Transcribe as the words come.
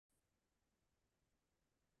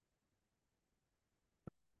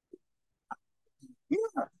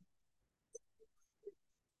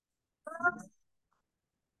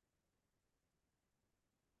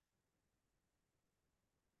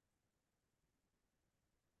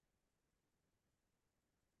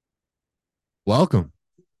Welcome.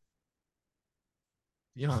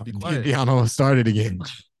 Be quiet. Dion almost started again.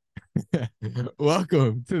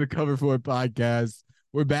 Welcome to the Cover 4 podcast.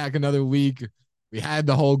 We're back another week. We had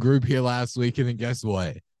the whole group here last week, and then guess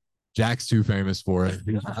what? Jack's too famous for it.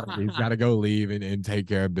 He's got to go leave and take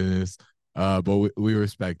care of business. But we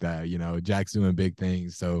respect that. You know, Jack's doing big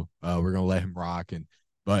things, so we're gonna let him rock.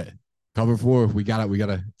 But Cover 4, we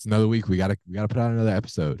gotta. It's another week. We gotta put out another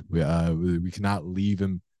episode. We cannot leave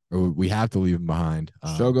him, or we have to leave him behind.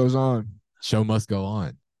 Show goes on. Show must go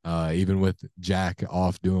on. Even with Jack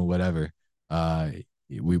off doing whatever,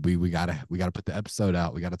 we gotta put the episode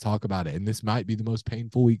out. We gotta talk about it, and this might be the most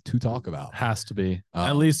painful week to talk about. Has to be,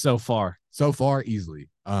 at least so far. So far, easily.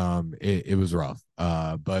 It was rough.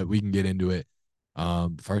 But we can get into it.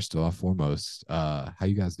 First off, foremost, how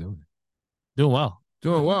you guys doing? Doing well.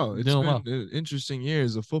 Doing well. It's Doing been well. an interesting year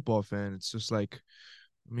as a football fan. It's just like,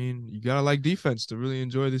 I mean, you gotta like defense to really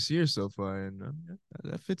enjoy this year so far, and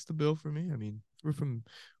that fits the bill for me. I mean,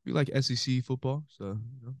 we like SEC football, so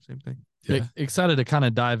same thing. Yeah. Excited to kind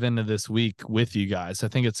of dive into this week with you guys. I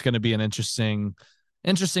think it's going to be an interesting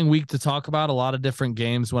week to talk about. A lot of different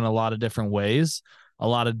games went a lot of different ways, a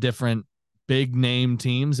lot of different big name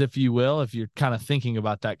teams, if you will. If you're kind of thinking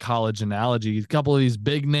about that college analogy, a couple of these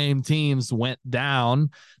big name teams went down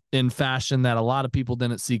in fashion that a lot of people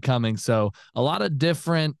didn't see coming. So a lot of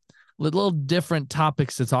little different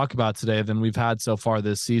topics to talk about today than we've had so far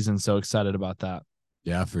this season. So excited about that.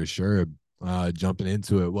 Yeah, for sure. Jumping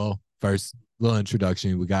into it. Well, first, little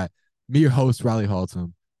introduction. We got me, your host, Riley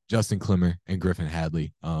Haltom, Justin Clemmer, and Griffin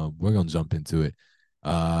Hadley. We're gonna jump into it.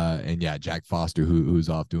 And yeah, Jack Foster, who's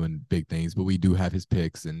off doing big things, but we do have his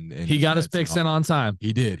picks, and he got his picks in on time.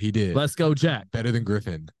 He did. Let's go, Jack. Better than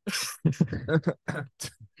Griffin.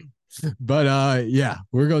 But yeah,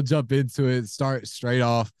 we're gonna jump into it. Start straight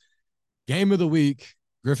off. Game of the week.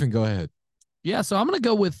 Griffin, go ahead. Yeah, so I'm going to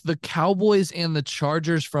go with the Cowboys and the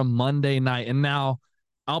Chargers from Monday night. And now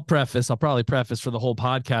I'll probably preface for the whole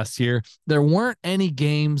podcast here. There weren't any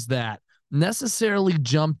games that necessarily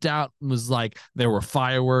jumped out and was like there were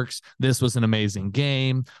fireworks. This was an amazing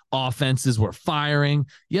game. Offenses were firing.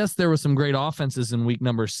 Yes, there were some great offenses in week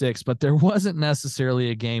number 6, but there wasn't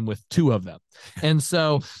necessarily a game with 2 of them. And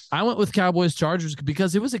so I went with Cowboys Chargers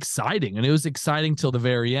because it was exciting, and it was exciting till the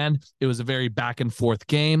very end. It was a very back and forth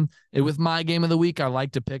game. With my game of the week, I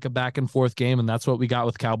like to pick a back and forth game, and that's what we got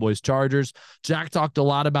with Cowboys Chargers. Jack talked a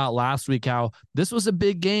lot about last week how this was a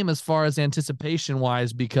big game as far as anticipation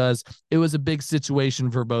wise, because it was a big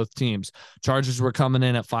situation for both teams. Chargers were coming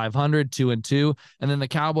in at 500, 2-2, and then the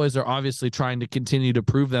Cowboys are obviously trying to continue to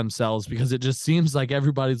prove themselves because it just seems like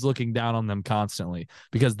everybody's looking down on them constantly,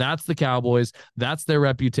 because that's the Cowboys, that's their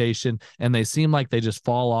reputation, and they seem like they just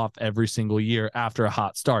fall off every single year after a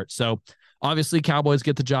hot start. So obviously, Cowboys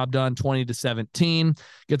get the job done 20-17,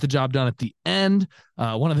 get the job done at the end.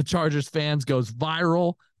 One of the Chargers fans goes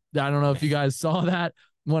viral. I don't know if you guys saw that.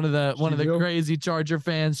 One of the crazy Charger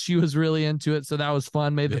fans, she was really into it, so that was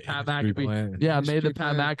fun. Made the Pat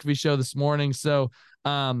McAfee show this morning. So,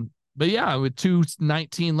 but yeah, with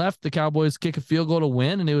 2:19 left, the Cowboys kick a field goal to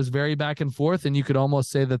win, and it was very back and forth. And you could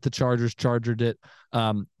almost say that the Chargers chargered it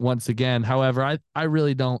once again. However, I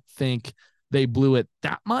really don't think they blew it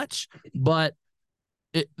that much, but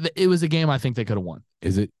it was a game I think they could have won.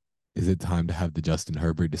 Is it time to have the Justin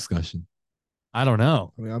Herbert discussion? I don't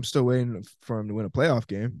know. I mean, I'm still waiting for him to win a playoff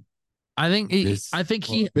game. I think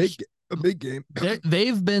a big game.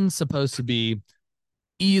 They've been supposed to be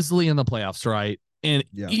easily in the playoffs, right? And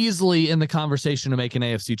easily in the conversation to make an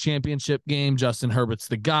AFC championship game. Justin Herbert's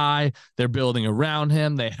the guy. They're building around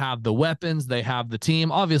him. They have the weapons. They have the team.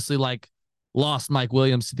 Obviously, lost Mike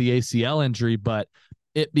Williams to the ACL injury, but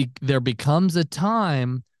there becomes a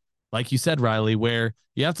time, like you said, Riley, where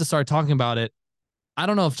you have to start talking about it. I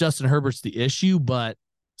don't know if Justin Herbert's the issue, but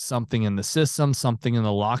something in the system, something in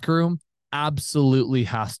the locker room absolutely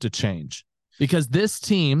has to change, because this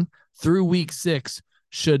team through week 6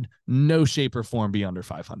 should no shape or form be under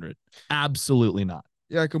 500. Absolutely not.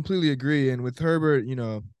 Yeah, I completely agree. And with Herbert,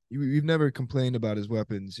 we've never complained about his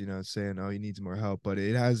weapons, saying, oh, he needs more help. But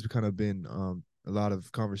it has kind of been a lot of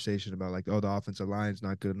conversation about the offensive line's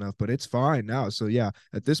not good enough. But it's fine now. So, yeah,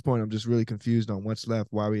 at this point, I'm just really confused on what's left,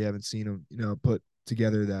 why we haven't seen him, put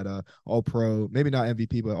together that all-pro, maybe not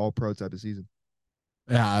MVP, but all-pro type of season.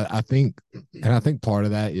 Yeah, I think part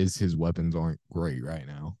of that is his weapons aren't great right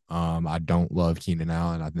now. I don't love Keenan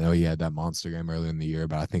Allen. I know he had that monster game earlier in the year,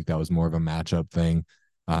 but I think that was more of a matchup thing.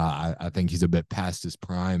 I think he's a bit past his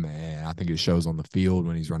prime, and I think it shows on the field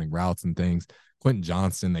when he's running routes and things. Quentin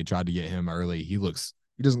Johnston, they tried to get him early. He looks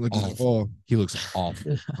He doesn't look good at all. He looks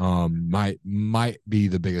awful. Might be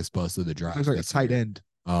the biggest bust of the draft. Looks like a tight end.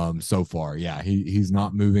 So far. Yeah, he's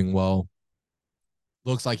not moving well.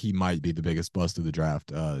 Looks like he might be the biggest bust of the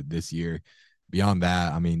draft this year. Beyond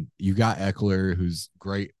that, I mean, you got Eckler, who's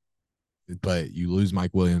great, but you lose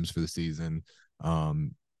Mike Williams for the season.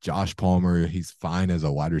 Josh Palmer, he's fine as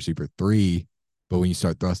a wide receiver 3, but when you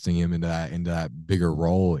start thrusting him into that bigger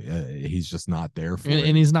role, he's just not there for it.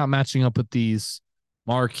 And he's not matching up with these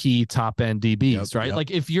marquee top end DBs, right? Yep. Like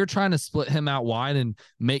if you're trying to split him out wide and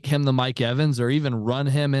make him the Mike Evans or even run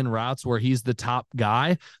him in routes where he's the top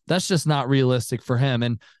guy, that's just not realistic for him.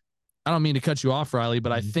 And I don't mean to cut you off, Riley,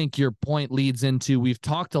 but I think your point leads into, we've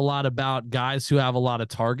talked a lot about guys who have a lot of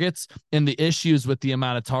targets and the issues with the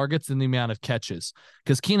amount of targets and the amount of catches.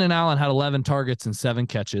 Because Keenan Allen had 11 targets and 7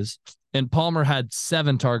 catches, and Palmer had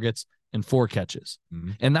 7 targets and 4 catches.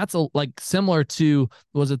 And that's like similar to,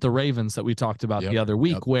 was it the Ravens that we talked about the other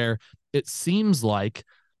week, where it seems like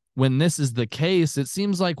when this is the case, it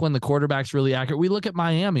seems like when the quarterback's really accurate, we look at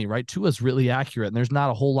Miami, right? Tua's really accurate, and there's not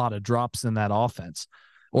a whole lot of drops in that offense.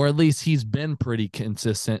 Or at least he's been pretty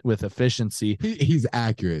consistent with efficiency. He's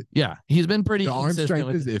accurate. Yeah, he's been pretty consistent. The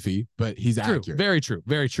arm strength is iffy, but he's accurate. Very true.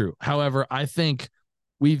 Very true. However, I think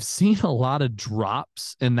we've seen a lot of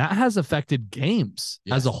drops, and that has affected games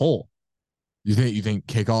as a whole. You think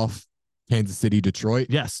kickoff, Kansas City, Detroit?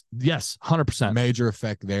 Yes, 100%. Major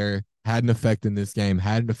effect there. Had an effect in this game.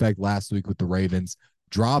 Had an effect last week with the Ravens.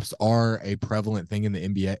 Drops are a prevalent thing in the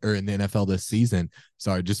NBA or in the NFL this season.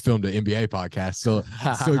 Sorry, just filmed an NBA podcast. Still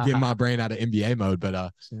getting my brain out of NBA mode.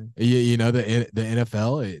 But you know, the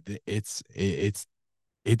NFL, it's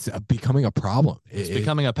becoming a problem. It's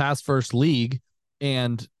becoming a pass first league,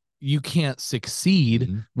 and you can't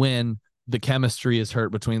succeed when the chemistry is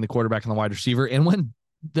hurt between the quarterback and the wide receiver, and when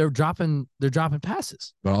they're dropping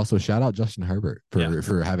passes. But also shout out Justin Herbert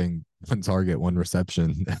for having 1 target, 1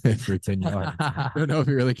 reception for 10 yards. I don't know if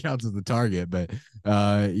he really counts as the target, but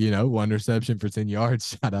 1 reception for 10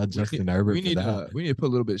 yards. Shout out Justin Herbert. We need to put a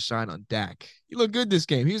little bit of shine on Dak. He looked good this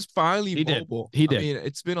game. He was finally mobile. He did. I mean,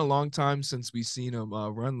 it's been a long time since we've seen him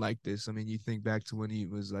run like this. I mean, you think back to when he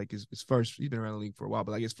was like his first, he's been around the league for a while,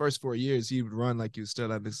 but like his first 4 years, he would run like he was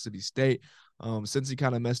still at Mississippi State. Since he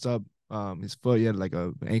kind of messed up his foot, he had like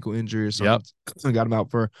an ankle injury or something. Yep. Got him out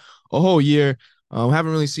for a whole year.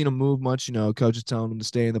 Haven't really seen him move much. Coach is telling him to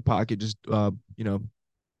stay in the pocket, just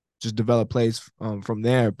develop plays from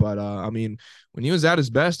there. But I mean, when he was at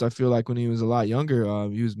his best, I feel like when he was a lot younger,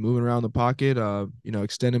 he was moving around the pocket,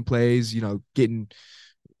 extending plays, getting,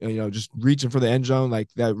 just reaching for the end zone. Like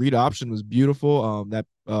that read option was beautiful. That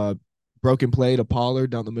broken play to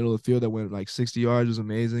Pollard down the middle of the field that went like 60 yards was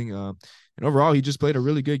amazing. And overall, he just played a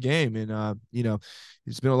really good game. And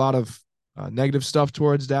it's been a lot of negative stuff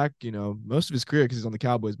towards Dak, most of his career because he's on the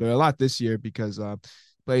Cowboys, but a lot this year because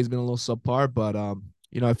play has been a little subpar. But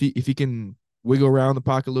if he can wiggle around the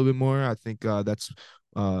pocket a little bit more, I think that's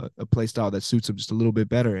a play style that suits him just a little bit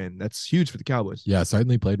better, and that's huge for the Cowboys. Yeah,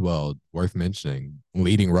 certainly played well. Worth mentioning,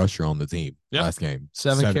 leading rusher on the team last game.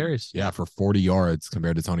 7 carries. Yeah, for 40 yards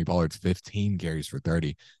compared to Tony Pollard's 15 carries for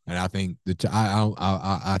 30. And I think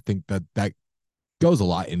I think that goes a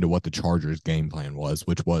lot into what the Chargers' game plan was,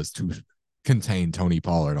 which was to contain Tony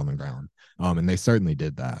Pollard on the ground. And they certainly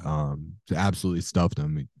did that. Absolutely stuffed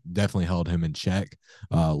him. Definitely held him in check.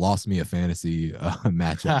 Lost me a fantasy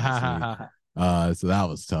matchup. So that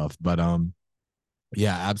was tough. But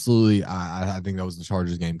yeah, absolutely. I think that was the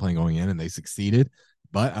Chargers game plan going in, and they succeeded.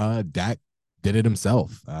 But Dak did it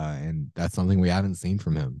himself. And that's something we haven't seen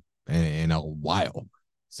from him in a while.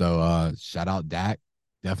 So shout out Dak.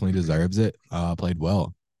 Definitely deserves it. Played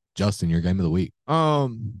well. Justin, your game of the week.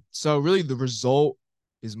 So really the result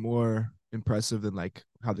is more impressive than like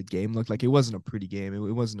how the game looked. Like it wasn't a pretty game.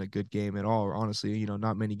 It wasn't a good game at all. Honestly,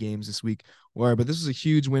 not many games this week were, but this was a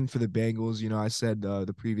huge win for the Bengals. I said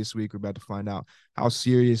the previous week we're about to find out how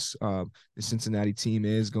serious the Cincinnati team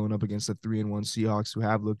is going up against the 3-1 Seahawks, who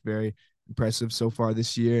have looked very impressive so far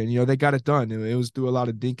this year. And they got it done. It was through a lot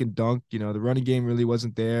of dink and dunk. The running game really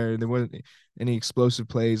wasn't there, and there wasn't any explosive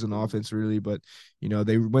plays on offense really. But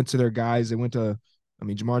they went to their guys. They went to,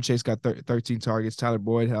 Jamar Chase got 13 targets. Tyler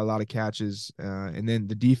Boyd had a lot of catches, and then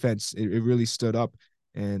the defense it really stood up.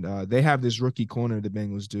 And they have this rookie corner the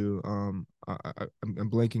Bengals do. I'm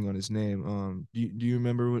blanking on his name. Do you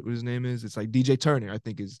remember what his name is? It's like DJ Turner, I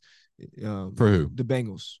think is for who? The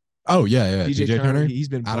Bengals. Oh yeah. DJ Turner. He's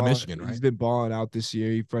been out of Michigan, right? He's been balling out this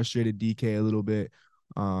year. He frustrated DK a little bit,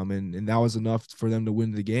 and that was enough for them to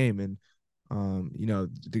win the game. And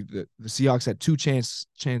the Seahawks had 2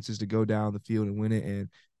 chances to go down the field and win it, and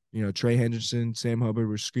Trey Henderson, Sam Hubbard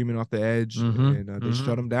were screaming off the edge, Mhm, and they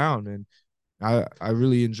shut them down. And I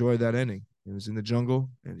really enjoyed that inning. It was in the jungle,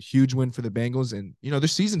 and a huge win for the Bengals. And their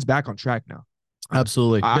season's back on track now.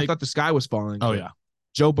 Absolutely. I thought the sky was falling. Oh, yeah.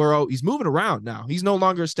 Joe Burrow, he's moving around now. He's no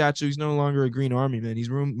longer a statue. He's no longer a green army, man. He's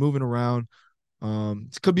moving around.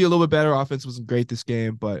 It could be a little bit better. Offense wasn't great this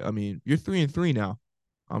game, but I mean, you're 3-3 now.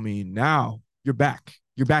 I mean, now you're back.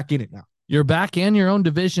 You're back in it now. You're back, and your own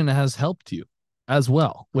division has helped you as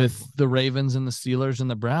well, with the Ravens and the Steelers and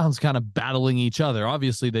the Browns kind of battling each other.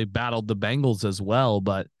 Obviously, they battled the Bengals as well,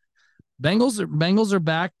 but Bengals are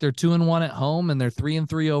back. They're 2-1 at home, and they're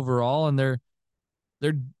 3-3 overall, and they're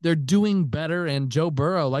doing better. And Joe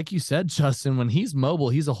Burrow, like you said, Justin, when he's mobile,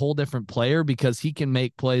 he's a whole different player because he can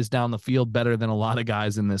make plays down the field better than a lot of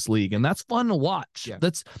guys in this league. And that's fun to watch. Yeah.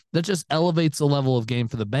 That just elevates the level of game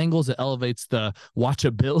for the Bengals. It elevates the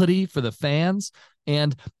watchability for the fans.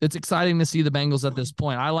 And it's exciting to see the Bengals at this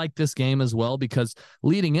point. I like this game as well because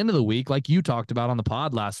leading into the week, like you talked about on the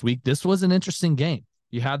pod last week, this was an interesting game.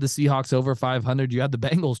 You had the Seahawks over 500. You had the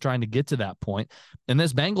Bengals trying to get to that point. And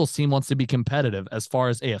this Bengals team wants to be competitive as far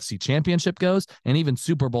as AFC Championship goes and even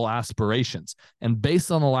Super Bowl aspirations. And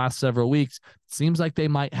based on the last several weeks, it seems like they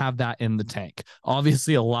might have that in the tank.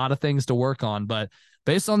 Obviously, a lot of things to work on. But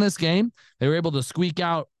based on this game, they were able to squeak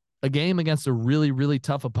out a game against a really, really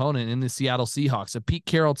tough opponent in the Seattle Seahawks. A Pete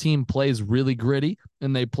Carroll team plays really gritty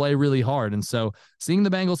and they play really hard. And so seeing the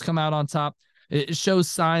Bengals come out on top, it shows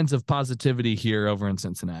signs of positivity here over in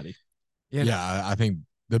Cincinnati. Yeah, I think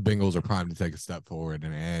the Bengals are primed to take a step forward,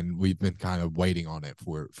 and we've been kind of waiting on it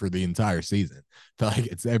for the entire season. I feel like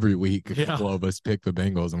it's every week a couple of us pick the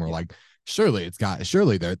Bengals, and we're like, surely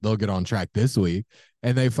they'll get on track this week.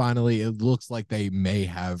 And it looks like they may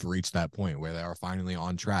have reached that point where they are finally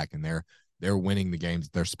on track, and they're winning the games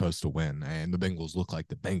they're supposed to win, and the Bengals look like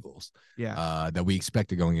the Bengals that we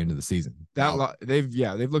expected going into the season.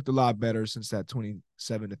 They've looked a lot better since that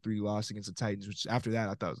 27-3 loss against the Titans, which after that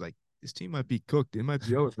I thought was like, this team might be cooked. It might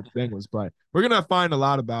be over for the Bengals, but we're gonna find a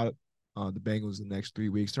lot about the Bengals in the next 3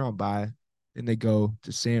 weeks. They're on bye, then they go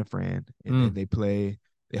to San Fran, and then they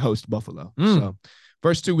host Buffalo. So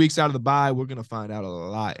first 2 weeks out of the bye, we're gonna find out a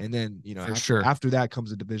lot, and then after that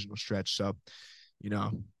comes a divisional stretch. So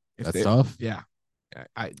that's tough. Yeah.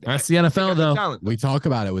 That's the NFL, though. Talent. We talk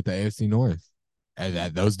about it with the AFC North.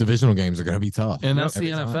 And those divisional games are going to be tough. And that's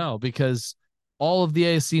the NFL because all of the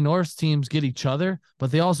AFC North teams get each other,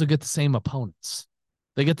 but they also get the same opponents.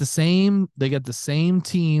 They get the same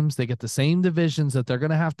teams. They get the same divisions that they're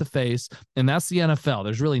going to have to face. And that's the NFL.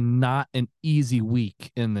 There's really not an easy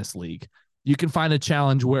week in this league. You can find a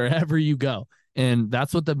challenge wherever you go. And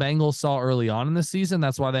that's what the Bengals saw early on in the season.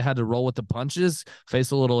 That's why they had to roll with the punches,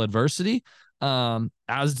 face a little adversity,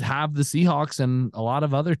 as have the Seahawks and a lot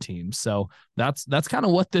of other teams. So that's kind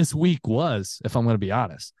of what this week was, if I'm going to be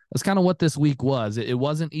honest. That's kind of what this week was. It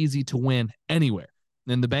wasn't easy to win anywhere.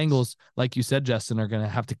 And the Bengals, like you said, Justin, are going to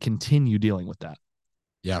have to continue dealing with that.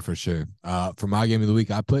 Yeah, for sure. For my game of the week,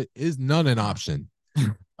 I put is none an option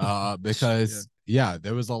because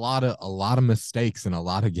there was a lot of mistakes in a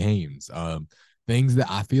lot of games. Things that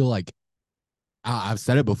I feel like I've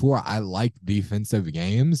said it before. I like defensive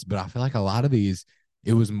games, but I feel like a lot of these,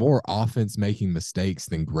 it was more offense making mistakes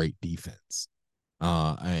than great defense.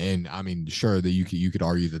 And I mean, sure that you could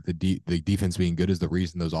argue that the defense being good is the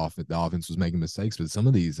reason the offense was making mistakes, but some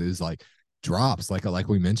of these is like drops, like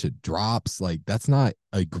we mentioned, drops. Like that's not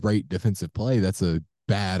a great defensive play. That's a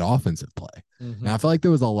bad offensive play. And I feel like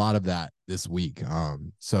there was a lot of that this week.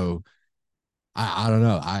 So I don't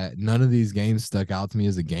know. None of these games stuck out to me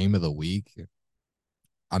as a game of the week.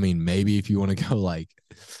 I mean, maybe if you want to go like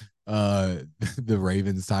the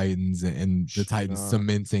Ravens Titans and the Titans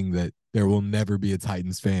cementing that there will never be a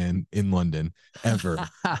Titans fan in London ever,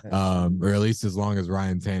 or at least as long as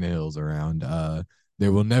Ryan Tannehill's around.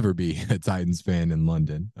 There will never be a Titans fan in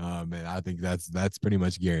London, and I think that's pretty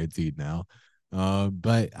much guaranteed now.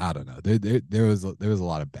 But I don't know. There was a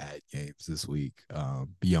lot of bad games this week.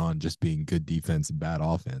 Beyond just being good defense and bad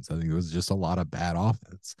offense, I think there was just a lot of bad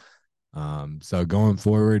offense. So going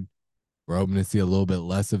forward, we're hoping to see a little bit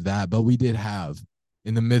less of that. But we did have,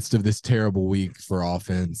 in the midst of this terrible week for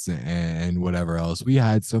offense and whatever else, we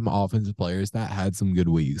had some offensive players that had some good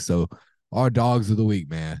weeks. So our dogs of the week,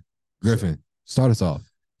 man. Griffin, start us off.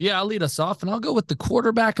 Yeah, I'll lead us off, and I'll go with the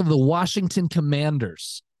quarterback of the Washington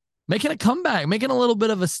Commanders. Making a comeback, making a little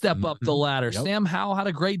bit of a step up the ladder. Yep. Sam Howell had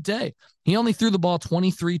a great day. He only threw the ball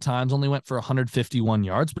 23 times, only went for 151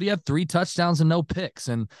 yards, but he had 3 touchdowns and no picks,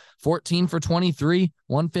 and 14 for 23,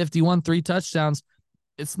 151, 3 touchdowns.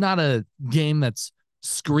 It's not a game that's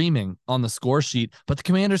screaming on the score sheet, but the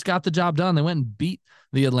Commanders got the job done. They went and beat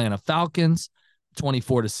the Atlanta Falcons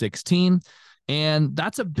 24-16. And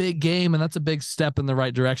that's a big game, and that's a big step in the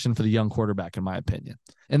right direction for the young quarterback, in my opinion.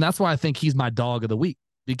 And that's why I think he's my dog of the week,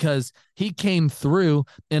 because he came through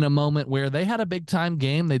in a moment where they had a big-time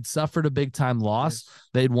game. They'd suffered a big-time loss. Yes.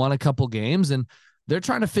 They'd won a couple games, and they're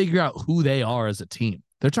trying to figure out who they are as a team.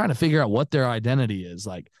 They're trying to figure out what their identity is.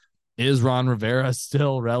 Like, is Ron Rivera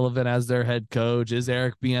still relevant as their head coach? Is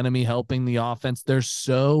Eric Bieniemy helping the offense? There's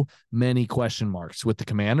so many question marks with the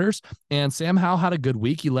Commanders, and Sam Howell had a good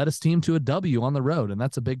week. He led his team to a W on the road, and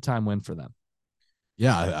that's a big-time win for them.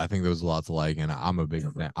 Yeah, I think there was a lot to like, and I'm a big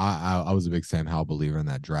fan. I was a big Sam Howell believer in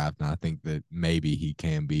that draft, and I think that maybe he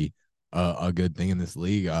can be a good thing in this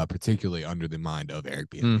league, particularly under the mind of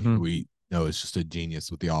Eric Bieniemy, who we know is just a genius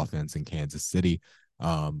with the offense in Kansas City,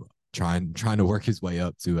 trying to work his way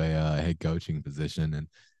up to a head coaching position,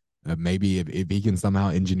 and maybe if he can somehow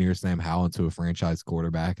engineer Sam Howell into a franchise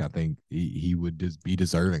quarterback, I think he would just be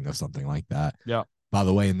deserving of something like that. Yeah. By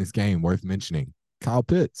the way, in this game, worth mentioning, Kyle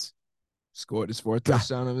Pitts Scored his 4th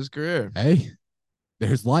touchdown of his career. Hey,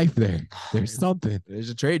 there's life there. There's something. There's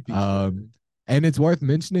a trade piece. And it's worth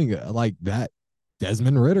mentioning, like, that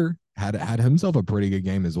Desmond Ridder had himself a pretty good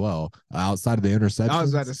game as well. Outside of the interceptions, I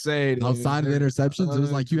was about to say, outside of the interceptions, it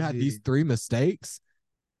was like you had these 3 mistakes,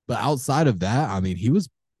 but outside of that, I mean, he was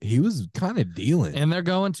kind of dealing. And they're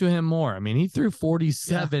going to him more. I mean, he threw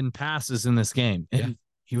 47 passes in this game, and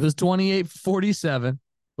he was 28-47,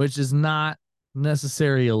 which is not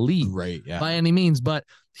necessarily elite by any means, but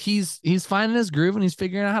he's finding his groove, and he's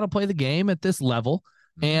figuring out how to play the game at this level.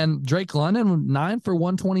 And Drake London 9 for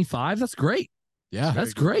 125. That's great. Yeah,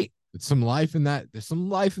 that's great. There's some life in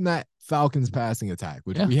that Falcons passing attack,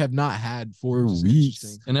 which we have not had for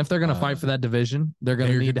weeks. And if they're going to fight for that division, they're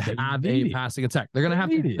going to need to have a passing attack. They're going to have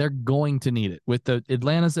to. They're going to need it. With the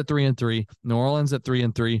Atlanta's at 3-3, New Orleans at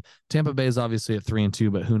 3-3, Tampa Bay is obviously at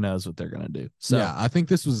 3-2, but who knows what they're going to do? So yeah, I think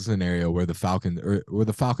this was a scenario where the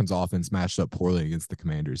Falcons offense matched up poorly against the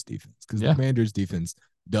Commanders defense, because the Commanders defense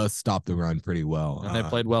does stop the run pretty well, and they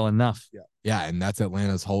played well enough. Yeah, and that's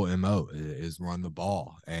Atlanta's whole MO is run the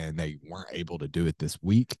ball, and they weren't able to do it this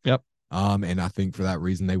week. Yep. And I think for that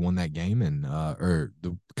reason they won that game, and or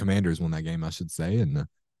the Commanders won that game, I should say, and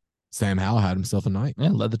Sam Howell had himself a night. Yeah,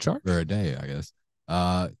 led the charge. Or a day, I guess.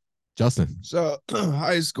 Justin. So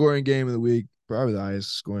highest scoring game of the week, probably the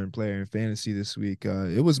highest scoring player in fantasy this week.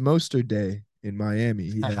 It was Mostert Day in Miami.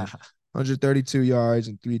 He had 132 yards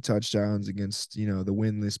and 3 touchdowns against, the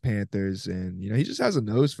winless Panthers. And, he just has a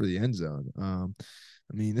nose for the end zone.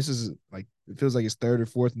 I mean, this is like, it feels like his 3rd or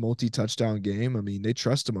 4th multi-touchdown game. I mean, they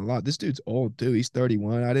trust him a lot. This dude's old too. He's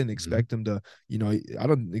 31. I didn't expect him to, I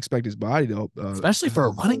don't expect his body to, especially for a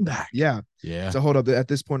running back. Yeah. To hold up at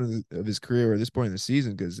this point of his career, or this point in the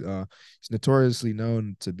season, because he's notoriously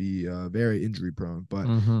known to be very injury prone,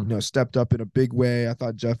 but stepped up in a big way. I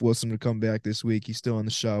thought Jeff Wilson would come back this week. He's still on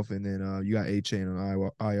the shelf, and then you got A-Chain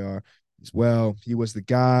on IR as well. He was the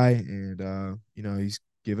guy, and he's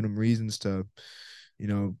giving him reasons to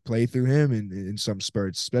play through him in some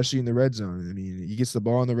spurts, especially in the red zone. I mean, he gets the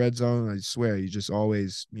ball in the red zone, I swear, he's just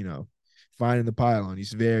always, finding the pylon.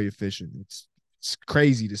 He's very efficient. It's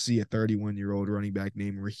crazy to see a 31-year-old running back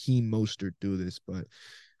named Raheem Mostert do this, but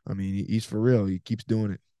I mean, he's for real. He keeps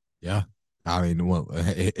doing it. Yeah. I mean,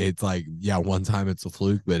 it's like, one time it's a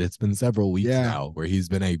fluke, but it's been several weeks now where he's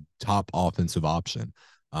been a top offensive option.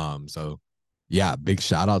 So yeah, big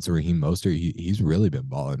shout out to Raheem Mostert. He's really been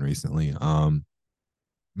balling recently.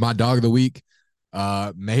 My dog of the week,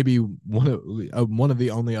 maybe one of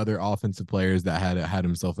the only other offensive players that had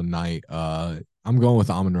himself a night. I'm going with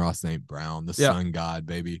Amon-Ra St. Brown, the sun god,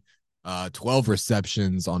 baby. 12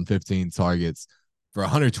 receptions on 15 targets for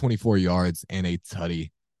 124 yards and a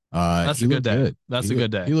tutty. That's a good day. That's a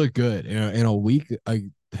good day. He looked good in a week.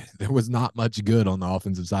 There was not much good on the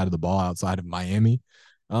offensive side of the ball outside of Miami.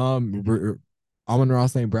 Amon-Ra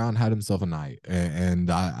St. Brown had himself a night, and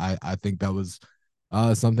I think that was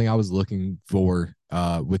something I was looking for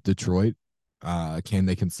with Detroit. Can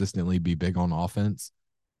they consistently be big on offense,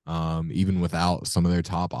 even without some of their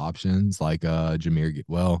top options like Jameer?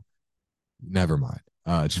 Well, never mind.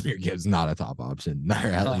 Jameer Gibbs not a top option. Or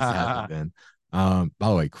at least hasn't been. By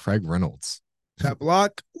the way, Craig Reynolds. That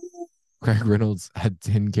block. Craig Reynolds had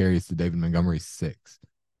 10 carries to David Montgomery's 6.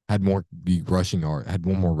 Had more rushing yard. Had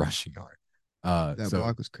one more rushing yard. That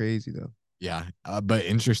block was crazy though. Yeah, but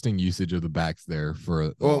interesting usage of the backs there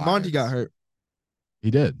for. Monty got hurt. He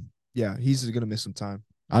did. Yeah, he's gonna miss some time.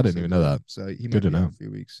 I didn't even know that. So he Good might to be out know. a few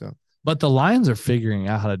weeks. So But the Lions are figuring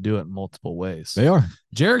out how to do it in multiple ways. They are.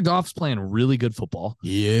 Jared Goff's playing really good football.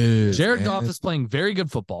 He is. Jared Goff is playing very good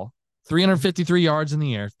football. 353 yards in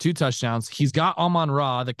the air, 2 touchdowns. He's got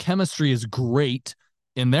Amon-Ra. The chemistry is great.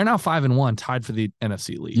 And they're now 5-1, tied for the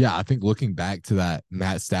NFC lead. Yeah, I think looking back to that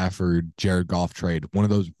Matt Stafford, Jared Goff trade, one of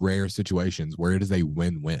those rare situations where it is a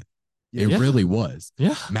win-win. It really was.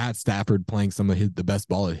 Yeah. Matt Stafford playing some of the best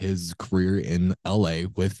ball of his career in LA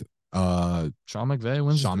with Sean McVay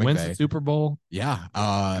wins the Super Bowl.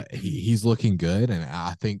 Yeah. He's looking good. And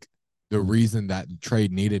I think the reason that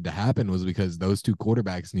trade needed to happen was because those two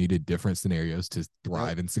quarterbacks needed different scenarios to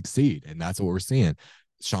thrive and succeed. And that's what we're seeing.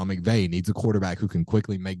 Sean McVay needs a quarterback who can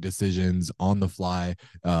quickly make decisions on the fly,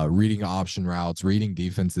 reading option routes, reading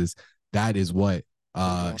defenses. That is what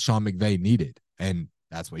Sean McVay needed. And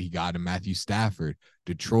that's what he got in Matthew Stafford.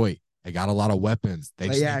 Detroit, they got a lot of weapons. They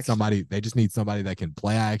just need somebody that can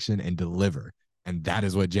play action and deliver. And that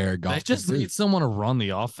is what Jared Goff. They just need someone to run the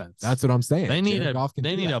offense. That's what I'm saying. They need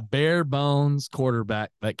a bare bones quarterback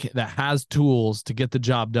that has tools to get the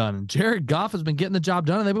job done. And Jared Goff has been getting the job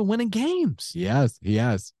done, and they've been winning games. Yes, he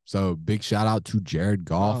has. So big shout out to Jared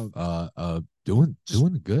Goff. Doing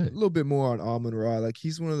good. A little bit more on Amon-Ra. Like,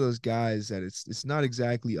 he's one of those guys that it's not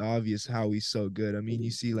exactly obvious how he's so good. I mean, you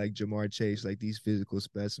see like Jamar Chase, like these physical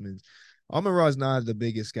specimens. Amon-Ra is not the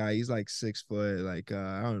biggest guy. He's like 6 foot, like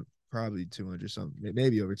I don't know, probably 200 something,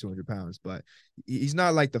 maybe over 200 pounds, but he's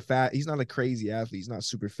not like he's not a crazy athlete. He's not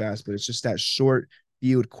super fast, but it's just that short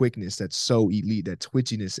field quickness that's so elite, that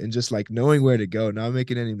twitchiness, and just like knowing where to go, not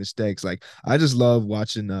making any mistakes. Like, I just love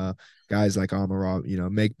watching guys like Amon-Ra,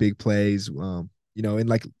 make big plays, in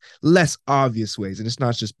like less obvious ways. And it's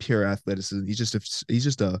not just pure athleticism. He's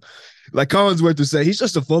just a like Collinsworth would say, he's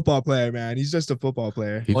just a football player, man. He's just a football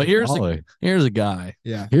player. Well, here's a guy.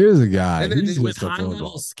 Yeah. Here's a guy. He's with high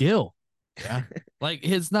level skill. Yeah. Like,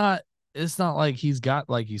 it's not like he's got,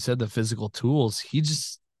 like you said, the physical tools.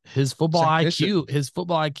 His football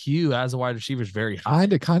IQ as a wide receiver is very high.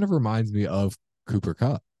 It kind of reminds me of Cooper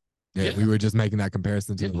Kupp. Yeah. We were just making that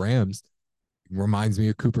comparison to the Rams. Reminds me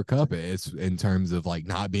of Cooper Kupp. It's in terms of like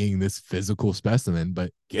not being this physical specimen,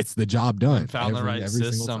 but gets the job done. And found the right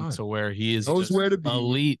system to where he is knows where to be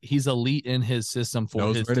elite. He's elite in his system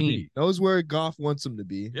for his team. Knows where Goff wants him to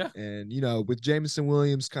be. Yeah. And with Jameson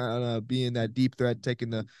Williams kind of being that deep threat,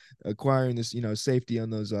 acquiring this, safety on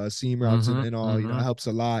those seam routes and all, helps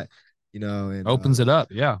a lot. And opens it up.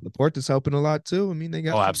 Yeah. Laporta's helping a lot too. I mean, they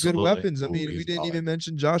got some good weapons. I mean, we didn't even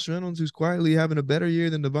mention Josh Reynolds, who's quietly having a better year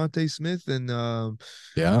than Devontae Smith and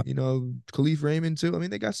Khalif Raymond too. I mean,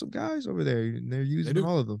 they got some guys over there and they're using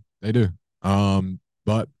all of them. They do.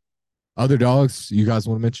 But other dogs you guys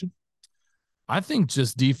want to mention? I think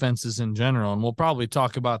just defenses in general, and we'll probably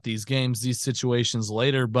talk about these games, these situations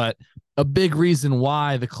later, but a big reason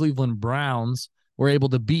why the Cleveland Browns were able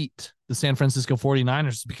to beat the San Francisco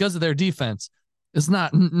 49ers because of their defense. It's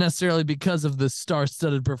not necessarily because of the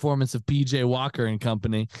star-studded performance of PJ Walker and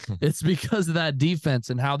company. It's because of that defense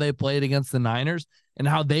and how they played against the Niners and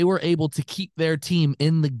how they were able to keep their team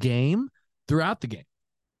in the game throughout the game.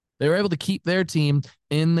 They were able to keep their team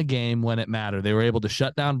in the game when it mattered. They were able to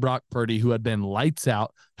shut down Brock Purdy, who had been lights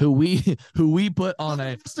out, who we put on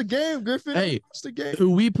it's the game, Griffin. Hey, it's the game.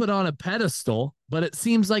 Who we put on a pedestal, but it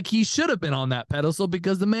seems like he should have been on that pedestal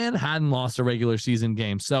because the man hadn't lost a regular season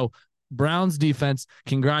game. So Browns defense,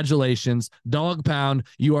 congratulations. Dog pound,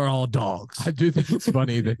 you are all dogs. I do think it's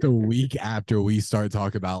funny that the week after we start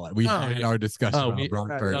talking about had our discussion about Brock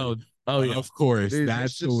Purdy. Oh, yeah. Of course. Dude,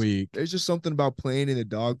 that's the week. There's just something about playing in a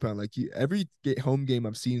dog pound. Like, every home game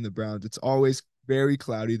I've seen in the Browns, it's always very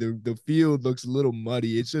cloudy. The field looks a little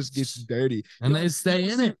muddy. It just gets dirty. And they stay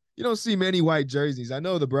in it. You don't see many white jerseys. I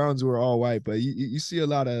know the Browns were all white, but you see a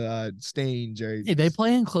lot of stained jerseys. Hey, they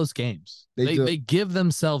play in close games. They give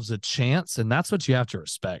themselves a chance, and that's what you have to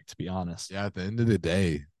respect, to be honest. Yeah, at the end of the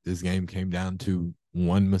day, this game came down to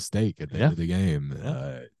one mistake at the end of the game.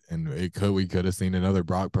 And we could have seen another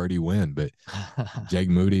Brock Purdy win, but Jake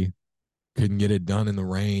Moody couldn't get it done in the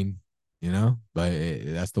rain, but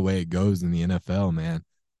that's the way it goes in the NFL, man.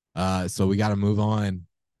 So we got to move on.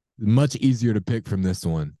 Much easier to pick from this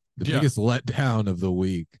one. The biggest letdown of the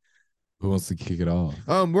week. Who wants to kick it off?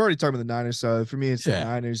 We're already talking about the Niners. So for me, it's the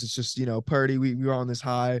Niners. It's just, Purdy, we were on this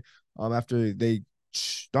high after they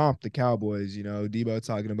stomped the Cowboys. Debo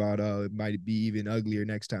talking about it might be even uglier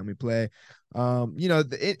next time we play.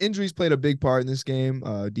 The injuries played a big part in this game.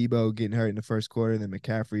 Debo getting hurt in the first quarter, and then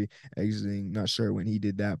McCaffrey exiting, not sure when he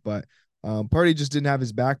did that, but Purdy just didn't have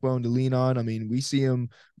his backbone to lean on. I mean, we see him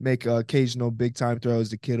make occasional big time throws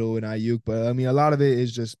to Kittle and Ayuk, but I mean, a lot of it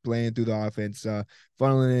is just playing through the offense,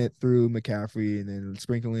 funneling it through McCaffrey and then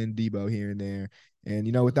sprinkling Debo here and there. And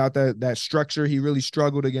without that structure, he really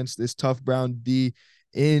struggled against this tough Brown D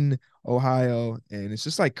in Ohio. And it's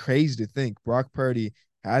just like crazy to think Brock Purdy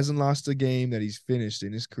hasn't lost a game that he's finished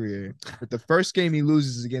in his career. But the first game he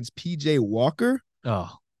loses is against PJ Walker.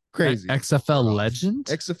 Oh, crazy. XFL legend?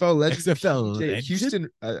 XFL legend. XFL legend? Houston,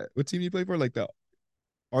 what team do you play for? Like the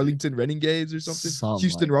Arlington Renegades or something?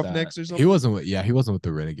 Houston like Roughnecks that. or something? He wasn't with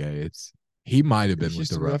the Renegades. He might have been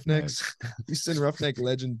Houston with the Roughnecks. Houston Roughneck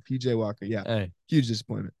legend PJ Walker. Yeah. Hey, huge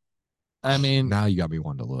disappointment. I mean, Now you got me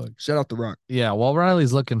wanting to look. Shout out The Rock. yeah, while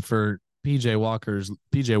Riley's looking for PJ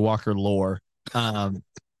Walker lore,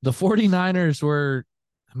 the 49ers were,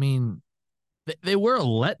 I mean, they were a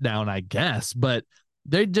letdown, I guess, but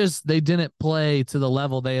they didn't play to the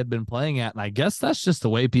level they had been playing at. And I guess that's just the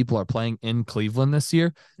way people are playing in Cleveland this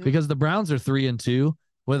year, because the Browns are 3-2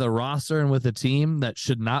 with a roster and with a team that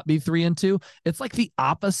should not be 3-2. It's like the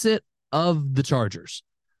opposite of the Chargers.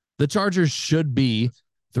 The Chargers should be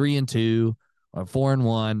 3-2 or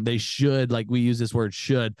 4-1. They should, like we use this word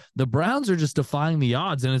should. The Browns are just defying the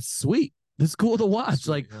odds, and it's sweet. It's cool to watch.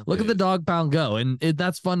 Like, look at the dog pound go. And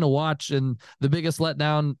that's fun to watch. And the biggest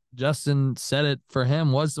letdown, Justin said it for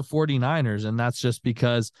him, was the 49ers. And that's just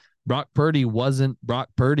because Brock Purdy wasn't Brock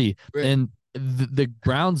Purdy. Right. And the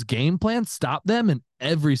Browns game plan stopped them in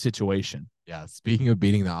every situation. Yeah. Speaking of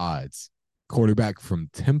beating the odds, quarterback from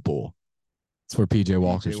Temple. That's where PJ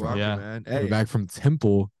Walker's from. Yeah. Man. Hey, Quarterback from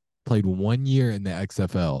Temple, played 1 year in the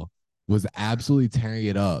XFL, was absolutely tearing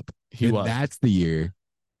it up. That's the year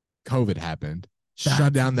COVID happened.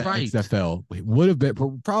 Shut down the right. XFL.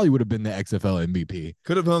 It probably would have been the XFL MVP.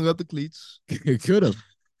 could have hung up the cleats. It could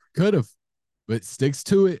have, but sticks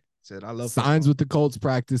to it. Said, I love Signs football. with the Colts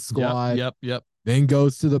practice squad. Yep. Then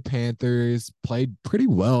goes to the Panthers. Played pretty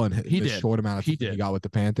well in He the did. short amount of time he got with the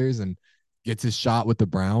Panthers, and gets his shot with the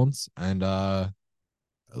Browns. And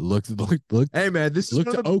looked. Hey, man, this is looked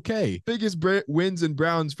one of the okay. biggest wins in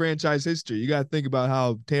Browns franchise history. You got to think about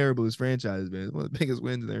how terrible his franchise has been. It's one of the biggest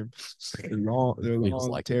wins in their long,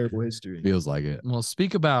 terrible history. Feels like it. Well,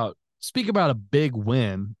 speak about a big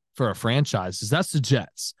win for a franchise, is that's the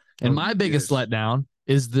Jets. And my biggest letdown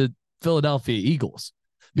is the Philadelphia Eagles,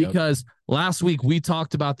 because last week we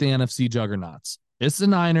talked about the NFC juggernauts. It's the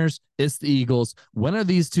Niners, it's the Eagles. When are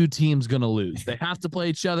these two teams going to lose? They have to play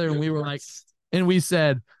each other. And we were like, and we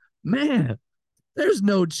said, man, there's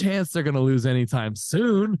no chance they're going to lose anytime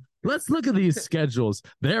soon. Let's look at these schedules.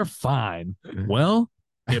 They're fine. Well,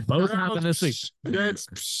 it both happened this week.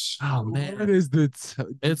 Oh man, what is it's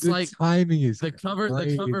the like timing is the cover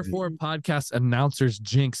crazy. four podcast announcers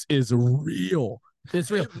jinx is real.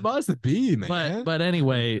 It's real. It must be, man. But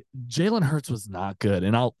anyway, Jalen Hurts was not good.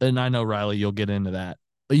 And I know, Riley, you'll get into that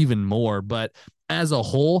even more. But as a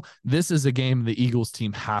whole, this is a game the Eagles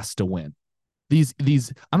team has to win.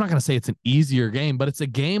 These I'm not going to say it's an easier game, but it's a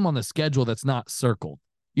game on the schedule that's not circled.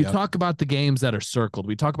 You talk about the games that are circled.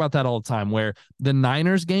 We talk about that all the time, where the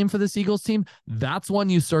Niners game for this Eagles team, that's one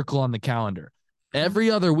you circle on the calendar. Every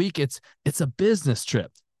other week, it's a business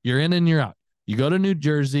trip. You're in and you're out. You go to New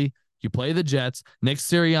Jersey, you play the Jets. Nick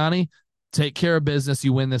Sirianni, take care of business.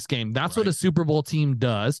 You win this game. That's what a Super Bowl team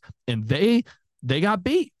does. And they got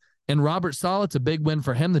beat. And Robert Saleh, it's a big win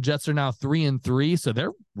for him. The Jets are now 3-3, so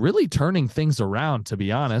they're really turning things around, to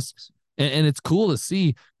be honest. And it's cool to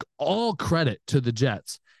see. All credit to the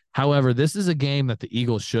Jets. However, this is a game that the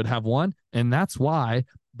Eagles should have won, and that's why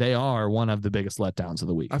they are one of the biggest letdowns of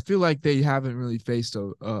the week. I feel like they haven't really faced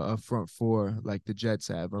a front four like the Jets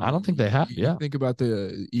have. I don't think they have. You think about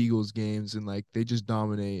the Eagles games, and like they just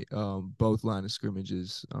dominate both line of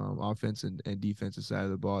scrimmages, offense and defensive side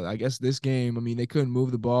of the ball. I guess this game, I mean, they couldn't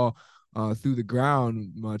move the ball through the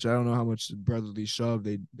ground much. I don't know how much brotherly shove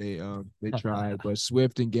they tried, but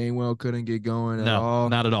Swift and Gainwell couldn't get going at all.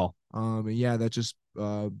 Not at all. And yeah, that just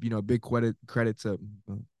big credit to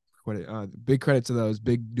big credit to those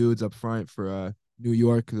big dudes up front for New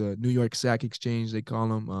York, the New York Sack Exchange, they call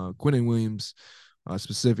them. Quinnen Williams,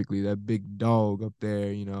 specifically, that big dog up there,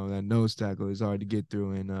 that nose tackle is hard to get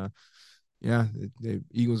through. And the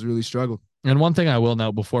Eagles really struggled. And one thing I will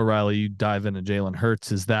note before, Riley, you dive into Jalen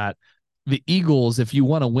Hurts, is that the Eagles, if you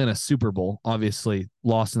want to win a Super Bowl, obviously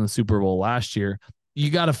lost in the Super Bowl last year,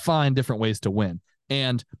 you got to find different ways to win.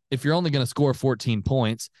 And if you're only going to score 14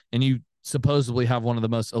 points and you supposedly have one of the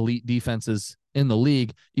most elite defenses in the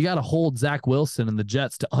league, you got to hold Zach Wilson and the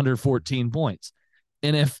Jets to under 14 points.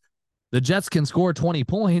 And if The Jets can score 20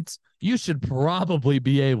 points. You should probably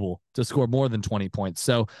be able to score more than 20 points.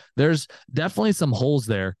 So there's definitely some holes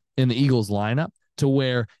there in the Eagles lineup to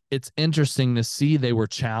where it's interesting to see they were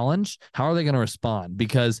challenged. How are they going to respond?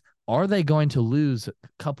 Because are they going to lose a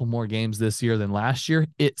couple more games this year than last year?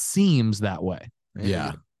 It seems that way. Man,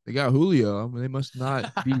 Yeah. They got Julio. I mean, they must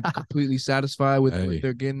not be completely satisfied with Hey. what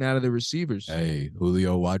they're getting out of the receivers. Hey,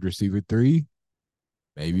 Julio wide receiver 3.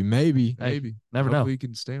 Maybe. Maybe. Never know. Hopefully he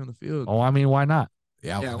can stay on the field. Oh, I mean, why not?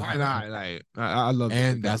 Yeah, why not? Like, I love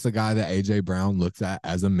And that's the guy that AJ Brown looks at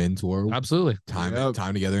as a mentor. Absolutely. Time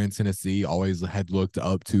together in Tennessee, always had looked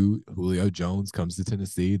up to Julio Jones. Comes to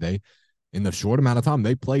Tennessee, they in the short amount of time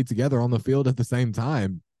they played together on the field at the same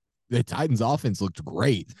time. The Titans' offense looked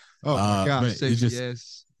great. Oh my gosh,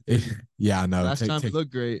 yes. Yeah, no. Last time it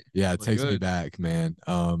looked great. Yeah, it takes me back, man.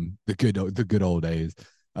 The good old days.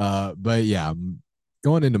 But yeah,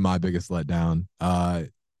 going into my biggest letdown.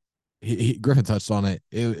 Griffin touched on it.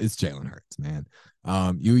 It's Jalen Hurts, man.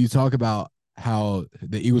 You talk about how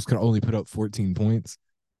the Eagles could only put up 14 points.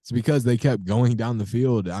 It's because they kept going down the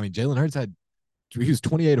field. I mean, Jalen Hurts he was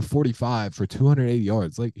 28 of 45 for 280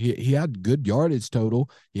 yards. Like he had good yardage total.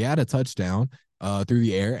 He had a touchdown through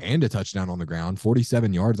the air and a touchdown on the ground,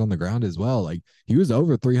 47 yards on the ground as well. Like he was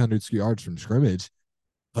over 300 yards from scrimmage,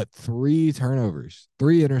 but 3 turnovers,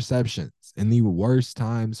 3 interceptions in the worst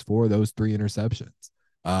times for those 3 interceptions.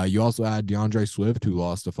 You also had DeAndre Swift, who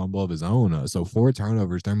lost a fumble of his own. So 4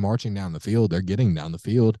 turnovers. They're marching down the field. They're getting down the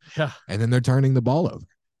field. Yeah. And then they're turning the ball over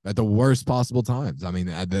at the worst possible times. I mean,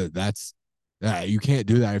 that's you can't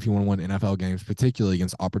do that if you want to win NFL games, particularly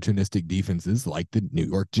against opportunistic defenses like the New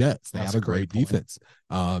York Jets. They have a great defense.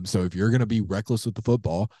 So if you're going to be reckless with the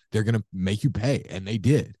football, they're going to make you pay. And they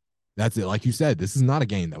did. That's it. Like you said, this is not a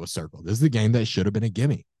game that was circled. This is a game that should have been a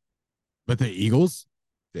gimme. But the Eagles,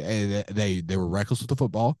 they were reckless with the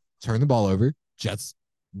football, turned the ball over. Jets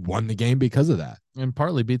won the game because of that. And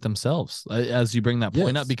partly beat themselves, as you bring that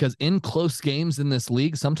point up, because in close games in this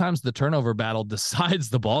league, sometimes the turnover battle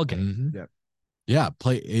decides the ball game. Mm-hmm.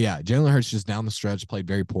 Jalen Hurts just down the stretch played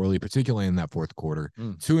very poorly, particularly in that fourth quarter.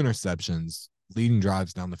 2 interceptions, leading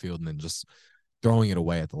drives down the field, and then just throwing it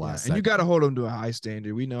away at the last second. And you got to hold him to a high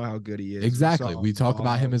standard. We know how good he is. Exactly. We talk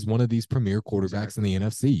about him as one of these premier quarterbacks in the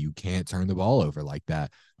NFC. You can't turn the ball over like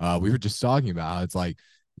that. We were just talking about how it's like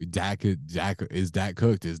is Dak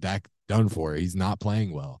cooked? Is Dak done for? He's not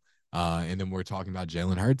playing well. And then we're talking about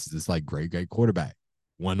Jalen Hurts, this like great quarterback.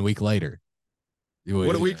 1 week later.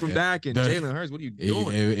 What a week from Dak and Jalen Hurts. What are you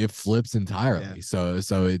doing? It flips entirely. Yeah.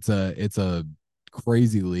 So it's a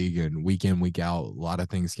crazy league, and week in, week out, a lot of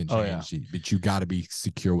things can change. But you got to be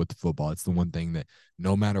secure with the football. It's the one thing that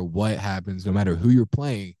no matter what happens, no matter who you're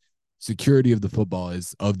playing, security of the football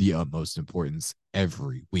is of the utmost importance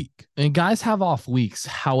every week. And guys have off weeks.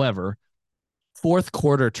 However, fourth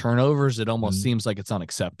quarter turnovers, it almost seems like it's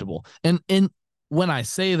unacceptable. And when I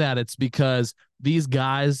say that, it's because these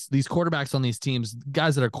guys, these quarterbacks on these teams,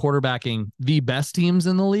 guys that are quarterbacking the best teams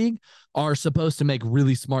in the league, are supposed to make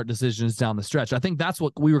really smart decisions down the stretch. I think that's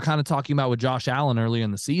what we were kind of talking about with Josh Allen earlier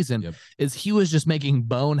in the season, is he was just making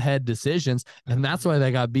bonehead decisions, and that's why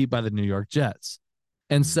they got beat by the New York Jets.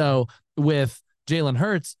 And so with Jalen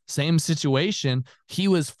Hurts, same situation. He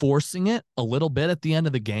was forcing it a little bit at the end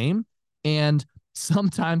of the game, and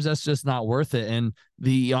sometimes that's just not worth it. And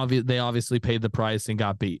they obviously paid the price and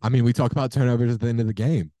got beat. I mean, we talk about turnovers at the end of the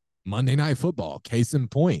game. Monday Night Football, case in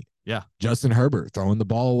point. Yeah. Justin Herbert throwing the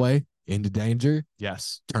ball away into danger.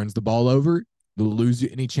 Yes. Turns the ball over. They'll lose you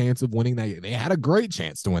any chance of winning that game. They had a great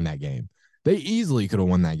chance to win that game. They easily could have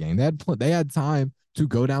won that game. They had time to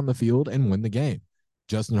go down the field and win the game.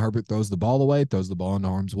 Justin Herbert throws the ball away, throws the ball into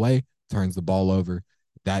harm's way, turns the ball over.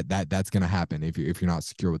 That's going to happen if you're not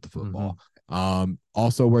secure with the football.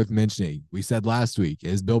 Also worth mentioning, we said last week,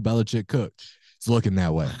 is Bill Belichick cooked? It's looking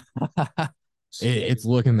that way. It's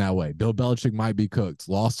looking that way. Bill Belichick might be cooked.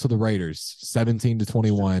 Lost to the Raiders,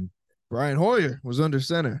 17-21. Brian Hoyer was under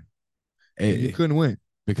center. He couldn't win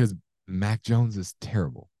because Mac Jones is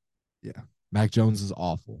terrible. Yeah, Mac Jones is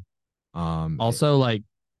awful. Also, like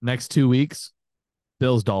next 2 weeks,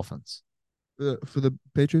 Bills Dolphins for the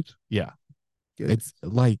Patriots. Yeah, it's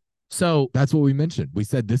like. So that's what we mentioned. We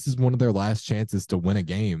said this is one of their last chances to win a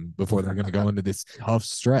game before they're going to go into this tough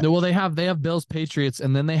stretch. Well, they have Bills, Patriots,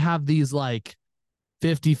 and then they have these like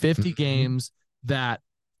 50-50 games that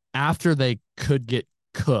after they could get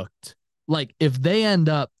cooked. Like if they end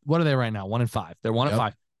up, what are they right now? 1-5. They're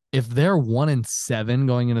 1-5. If they're 1-7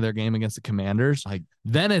 going into their game against the Commanders, like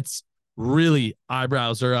then it's really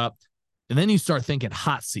eyebrows are up. And then you start thinking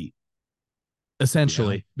hot seat.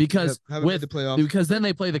 essentially, because Haven't made the playoffs. because then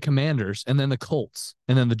they play the Commanders and then the Colts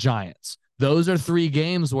and then the Giants. Those are 3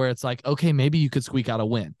 games where it's like, okay, maybe you could squeak out a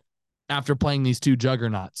win after playing these 2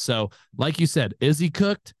 juggernauts. So, like you said, is he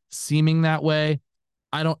cooked? Seeming that way.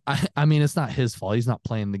 I mean, it's not his fault. He's not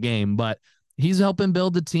playing the game, but he's helping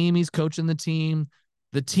build the team. He's coaching the team.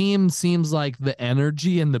 The team seems like the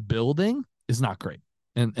energy in the building is not great.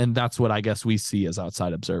 And that's what I guess we see as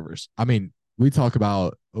outside observers. I mean, we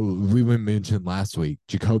mentioned last week,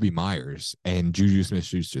 Jacoby Myers and Juju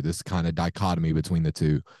Smith-Schuster, this kind of dichotomy between the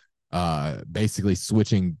two, basically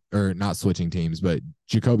not switching teams, but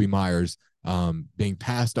Jacoby Myers being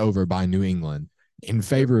passed over by New England in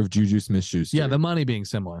favor of Juju Smith-Schuster. Yeah, the money being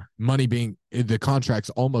similar. The contract's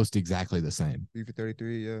almost exactly the same. 3 for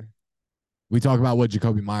 33, yeah. We talk about what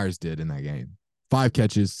Jacoby Myers did in that game. 5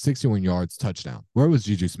 catches, 61 yards, touchdown. Where was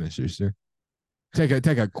Juju Smith-Schuster? Take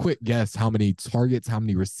a quick guess. How many targets, how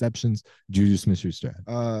many receptions Juju Smith-Schuster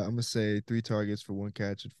had? I'm gonna say 3 targets for 1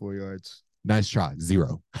 catch and 4 yards. Nice try.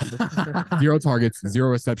 0. 0 targets, 0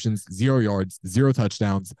 receptions, 0 yards, 0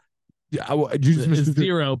 touchdowns. Juju Smith-Schuster,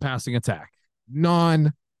 0 passing attack.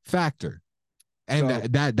 Non-factor.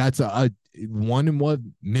 And that's a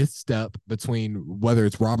 1-1 misstep between whether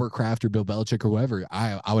it's Robert Kraft or Bill Belichick or whoever.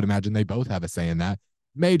 I would imagine they both have a say in that.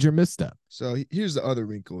 Major misstep. So here's the other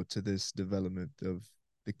wrinkle to this development of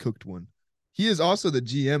the cooked one. He is also the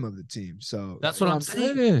GM of the team. So that's what I'm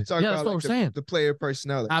saying. Talk about, that's what we're saying. The player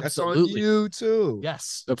personnel. Absolutely. That's on you too.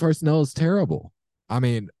 Yes. The personnel is terrible. I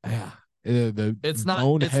mean, it's not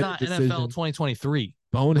NFL 2023.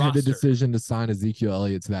 Boneheaded decision to sign Ezekiel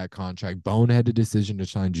Elliott to that contract. Boneheaded decision to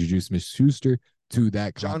sign Juju Smith-Schuster to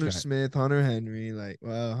that contract. Jonnu Smith, Hunter Henry,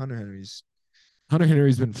 Hunter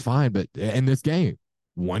Henry's been fine, but in this game,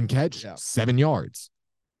 1 catch, 7 yards.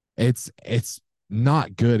 It's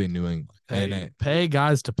not good in New England. Pay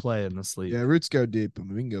guys to play in this league. Yeah, roots go deep. I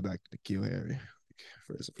mean, we can go back to N'Keal Harry.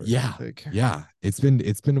 Yeah. It's been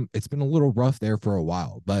a little rough there for a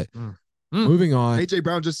while, but moving on. AJ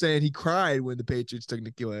Brown just saying he cried when the Patriots took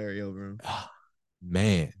N'Keal Harry over him.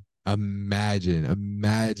 Man,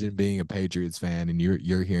 imagine being a Patriots fan and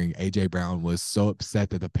you're hearing AJ Brown was so upset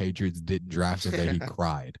that the Patriots didn't draft him that he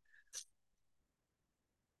cried.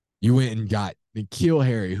 You went and got N'Keal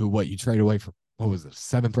Harry, who you traded away for, what was it,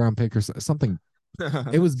 7th round pick or something?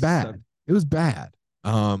 It was bad. It was bad.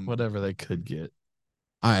 Whatever they could get.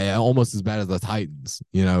 Almost as bad as the Titans,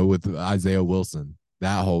 with Isaiah Wilson,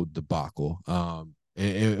 that whole debacle.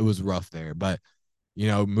 It was rough there, but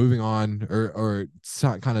moving on or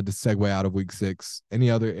kind of to segue out of week 6,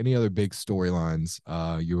 any other big storylines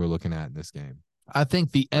you were looking at in this game? I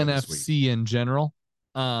think the NFC in general,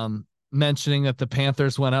 mentioning that the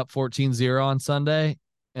Panthers went up 14-0 on Sunday,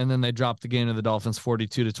 and then they dropped the game to the Dolphins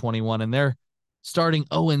 42-21, and they're starting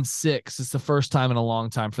 0-6. It's the first time in a long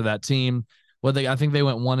time for that team. I think they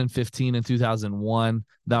went 1-15 in 2001.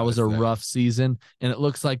 That was a rough season, and it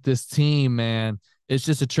looks like this team, man, it's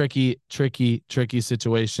just a tricky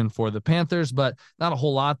situation for the Panthers, but not a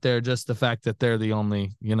whole lot there. Just the fact that they're the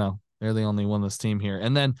only winless team here.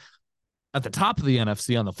 And then at the top of the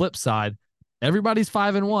NFC on the flip side, everybody's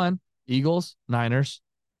 5-1. Eagles, Niners,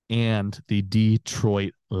 and the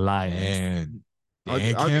Detroit Lions. I'll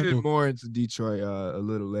get it more into Detroit a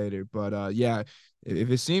little later, but if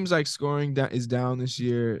it seems like scoring is down this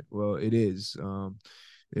year, well, it is.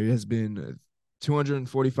 There has been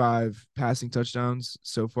 245 passing touchdowns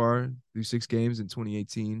so far through 6 games in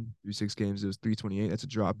 2018. Through 6 games, it was 328. That's a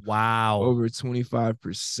drop. Wow, over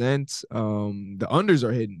 25%. The unders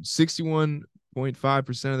are hitting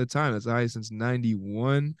 61.5% of the time. That's the highest since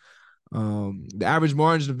 91. The average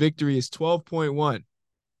margin of victory is 12.1.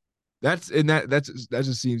 That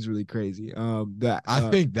just seems really crazy. I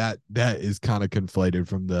think that is kind of conflated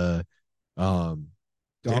from the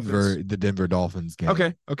Denver Dolphins game.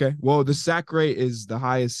 Okay. Well, the sack rate is the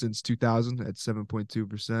highest since 2000 at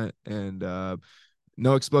 7.2%, and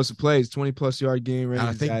no explosive plays, 20+ yard game rate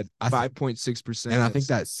is at 5.6%. And I think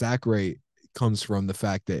that sack rate comes from the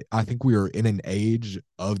fact that I think we are in an age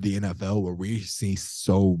of the NFL where we see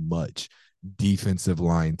so much defensive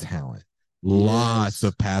line talent. Lots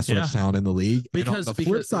of pass rush talent in the league. Because on the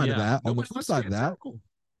flip side of that,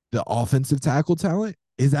 the offensive tackle talent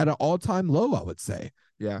is at an all-time low, I would say.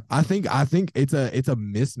 Yeah. I think it's a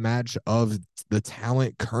mismatch of the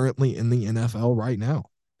talent currently in the NFL right now.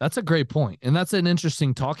 That's a great point. And that's an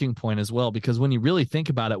interesting talking point as well, because when you really think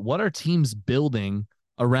about it, what are teams building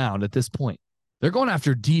around at this point? They're going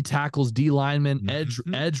after D tackles, D linemen,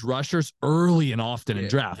 edge rushers early and often in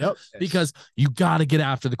draft because you got to get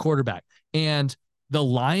after the quarterback. And the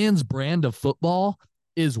Lions brand of football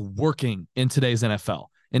is working in today's NFL.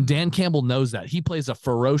 And Dan Campbell knows that. He plays a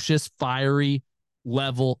ferocious, fiery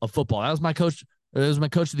level of football. That was my coach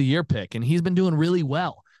of the year pick, and he's been doing really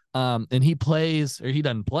well. And he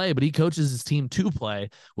doesn't play, but he coaches his team to play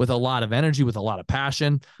with a lot of energy, with a lot of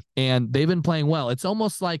passion, and they've been playing well. It's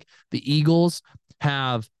almost like the Eagles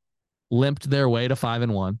have limped their way to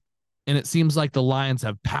 5-1, and it seems like the Lions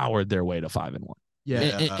have powered their way to 5-1.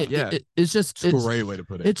 Yeah, It's just a great way to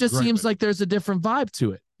put it. It just seems like there's a different vibe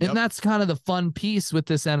to it. Yep. And that's kind of the fun piece with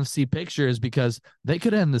this NFC picture, is because they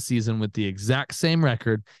could end the season with the exact same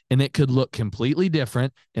record and it could look completely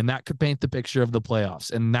different, and that could paint the picture of the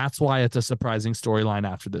playoffs. And that's why it's a surprising storyline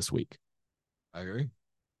after this week. I agree.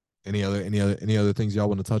 Any other things y'all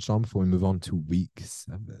want to touch on before we move on to week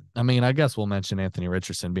 7? I mean, I guess we'll mention Anthony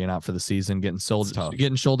Richardson being out for the season, getting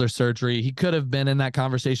shoulder surgery. He could have been in that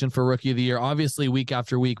conversation for Rookie of the Year. Obviously, week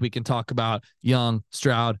after week, we can talk about Young,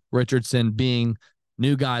 Stroud, Richardson being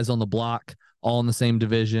new guys on the block, all in the same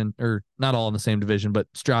division, or not all in the same division, but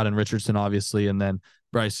Stroud and Richardson, obviously, and then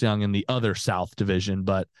Bryce Young in the other South division.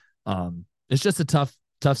 But it's just a tough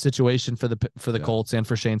situation for the Colts and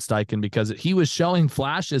for Shane Steichen, because he was showing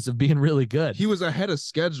flashes of being really good. He was ahead of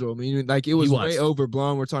schedule. I mean, like, it was way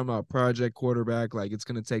overblown. We're talking about project quarterback. Like, it's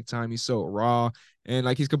going to take time. He's so raw. And,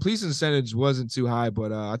 like, his completion percentage wasn't too high,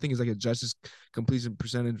 but I think it's like Justice completion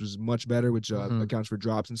percentage was much better, which accounts for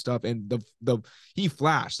drops and stuff. And he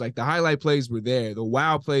flashed. Like, the highlight plays were there. The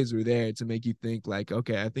wow plays were there to make you think, like,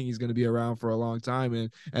 okay, I think he's going to be around for a long time.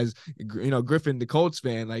 And as, Griffin, the Colts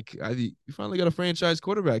fan, like, you finally got a franchise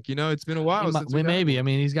quarterback. It's been a while since maybe. I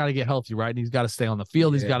mean, he's got to get healthy, right? And he's got to stay on the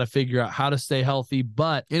field. He's got to figure out how to stay healthy.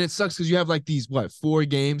 And it sucks because you have, like, these, 4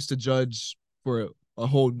 games to judge for a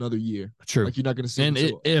whole another year. True. Like, you're not going to see him.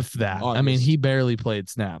 And if that, August. I mean, he barely played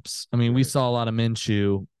snaps. I mean, we saw a lot of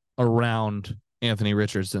Minshew around Anthony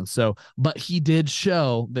Richardson. But he did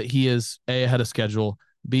show that he is A, ahead of schedule.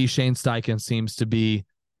 B, Shane Steichen seems to be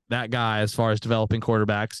that guy as far as developing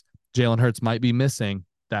quarterbacks. Jalen Hurts might be missing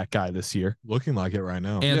that guy this year. Looking like it right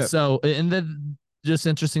now. And then just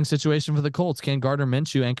interesting situation for the Colts. Can Gardner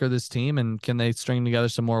Minshew anchor this team, and can they string together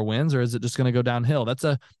some more wins, or is it just going to go downhill? It's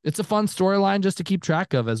a fun storyline just to keep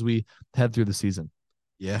track of as we head through the season.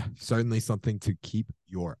 Yeah, certainly something to keep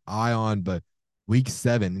your eye on. But week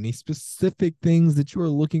 7, any specific things that you are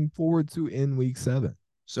looking forward to in week 7?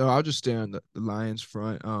 So I'll just stay on the Lions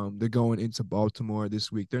front. They're going into Baltimore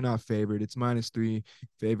this week. They're not favored. It's -3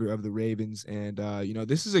 favor of the Ravens. And,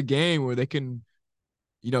 this is a game where they can,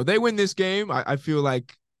 they win this game. I feel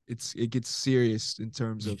like it gets serious in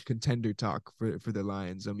terms of contender talk for the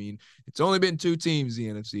Lions. I mean, it's only been 2 teams in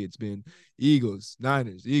the NFC. It's been Eagles,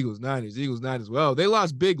 Niners, Eagles, Niners, Eagles, Niners. Well, they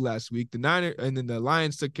lost big last week. And then the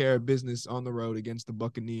Lions took care of business on the road against the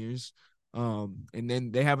Buccaneers. And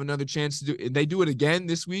then they have another chance they do it again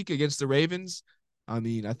this week against the Ravens. I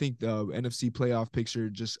mean, I think the NFC playoff picture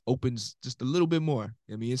just opens just a little bit more.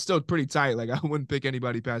 I mean, it's still pretty tight. Like, I wouldn't pick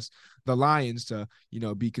anybody past the Lions to,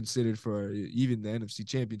 be considered for even the NFC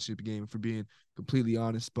Championship game, for being completely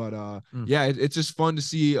honest. But it's just fun to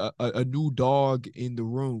see a new dog in the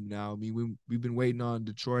room now. I mean, we've been waiting on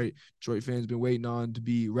Detroit. Detroit fans been waiting on to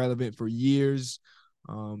be relevant for years.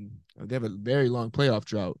 They have a very long playoff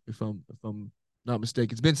drought, if I'm not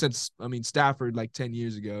mistaken. It's been since, Stafford, like 10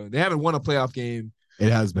 years ago. They haven't won a playoff game.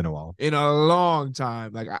 It has been a while. In a long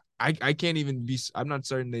time. Like, I can't even I'm not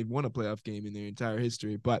certain they've won a playoff game in their entire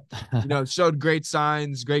history, but, showed great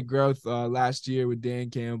signs, great growth last year with Dan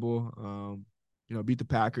Campbell, beat the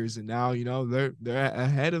Packers. And now, they're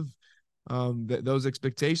ahead of those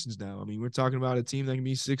expectations now. I mean, we're talking about a team that can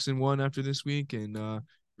be 6-1 after this week, and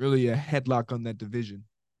really a headlock on that division.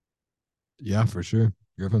 Yeah, for sure.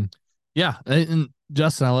 Griffin. Yeah. And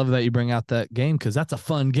Justin, I love that you bring out that game, because that's a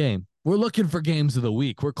fun game. We're looking for games of the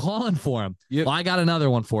week. We're calling for them. Yep. Well, I got another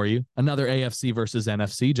one for you. Another AFC versus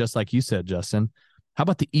NFC, just like you said, Justin. How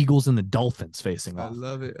about the Eagles and the Dolphins facing off? I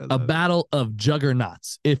love it. A battle of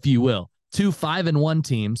juggernauts, if you will. 2 5-1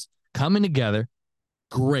 teams coming together.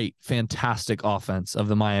 Great, fantastic offense of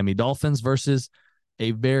the Miami Dolphins versus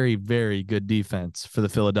a very, very good defense for the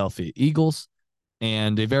Philadelphia Eagles,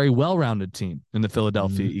 and a very well-rounded team in the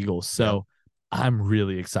Philadelphia Eagles. So I'm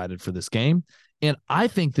really excited for this game. And I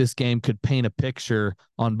think this game could paint a picture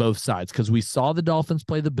on both sides, because we saw the Dolphins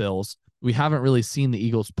play the Bills. We haven't really seen the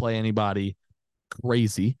Eagles play anybody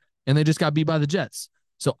crazy, and they just got beat by the Jets.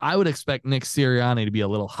 So I would expect Nick Sirianni to be a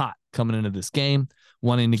little hot coming into this game,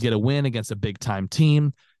 wanting to get a win against a big-time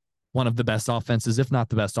team, one of the best offenses, if not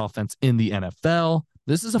the best offense in the NFL.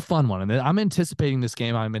 This is a fun one, and I'm anticipating this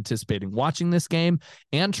game. I'm anticipating watching this game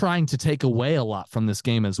and trying to take away a lot from this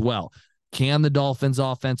game as well. Can the Dolphins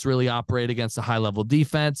offense really operate against a high-level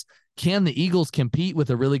defense? can the Eagles compete with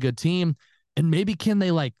a really good team? And maybe can they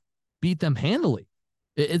like beat them handily?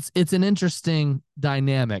 It's an interesting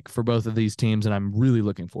dynamic for both of these teams, and I'm really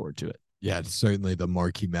looking forward to it. Yeah, it's certainly the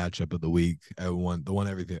marquee matchup of the week. The one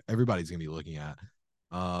everybody's gonna be looking at.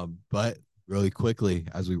 But really quickly,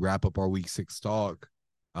 as we wrap up our week 6 talk,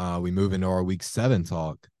 we move into our week 7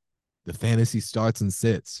 talk. The fantasy starts and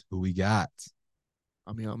sits. Who we got?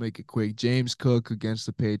 I mean, I'll make it quick. James Cook against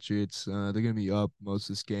the Patriots. They're gonna be up most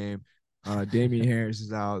of this game. Damian Harris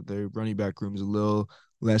is out. Their running back room is a little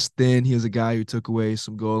less thin. He was a guy who took away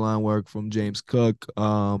some goal line work from James Cook.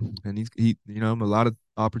 And he a lot of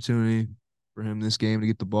opportunity for him this game to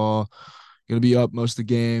get the ball. Gonna be up most of the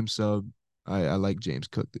game, so I like James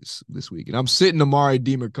Cook this week. And I'm sitting Amari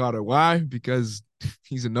DeMercado. Why? Because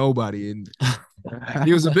he's a nobody, and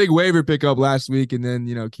he was a big waiver pickup last week, and then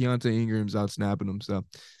Keontae Ingram's out snapping him. So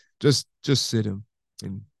just sit him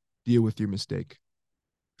and deal with your mistake.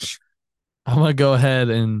 I'm gonna go ahead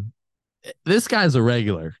and this guy's a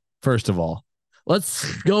regular. First of all,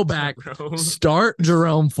 let's go back. Start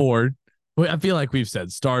Jerome Ford. I feel like we've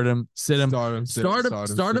said start him, sit him,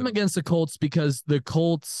 start him against the Colts, because the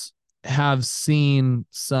Colts have seen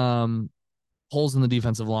some holes in the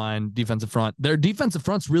defensive line, defensive front. Their defensive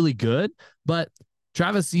front's really good, but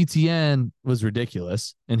Travis Etienne was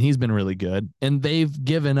ridiculous, and he's been really good. And they've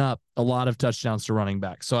given up a lot of touchdowns to running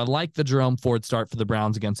back. So I like the Jerome Ford start for the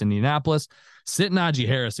Browns against Indianapolis. Sit Najee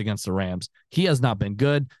Harris against the Rams. He has not been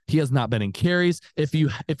good. He has not been in carries. If you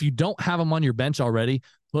don't have him on your bench already,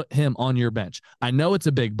 put him on your bench. I know it's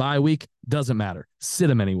a big bye week. Doesn't matter. Sit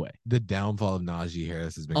him anyway. The downfall of Najee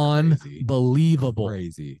Harris has been unbelievable.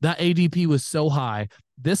 Crazy. That ADP was so high.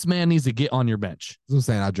 This man needs to get on your bench. That's what I'm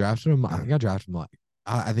saying. I drafted him. I think I drafted him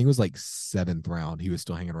I think it was like 7th round. He was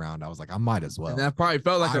still hanging around. I was like, I might as well. And that probably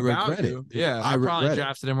felt like I a regret value. it. Yeah. I probably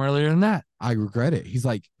drafted him earlier than that. I regret it. He's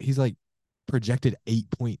like projected 8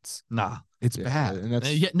 points. Nah. It's bad. And that's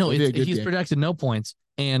he's projected no points,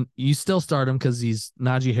 and you still start him because he's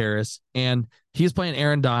Najee Harris, and he's playing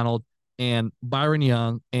Aaron Donald and Byron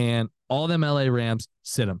Young and all them LA Rams.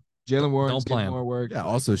 Sit him. Jalen Warren don't play him. More work. Yeah.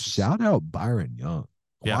 Also, shout out Byron Young,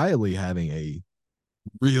 quietly having a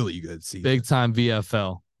really good season. Big time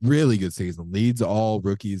VFL. Really good season. Leads all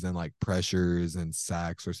rookies in like pressures and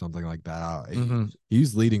sacks or something like that.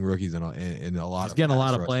 He's leading rookies in a lot. He's getting a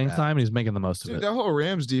lot of playing time, and he's making the most of it. That whole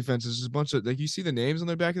Rams defense is just a bunch of, like, you see the names on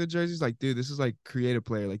the back of the jerseys. Like, dude, this is like creative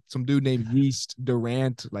player. Like some dude named Yeast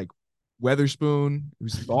Durant, like Weatherspoon,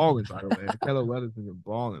 who's balling, by the way. Keller Weatherspoon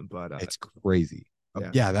balling, but it's crazy.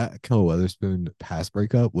 Yeah, that Keller Weatherspoon pass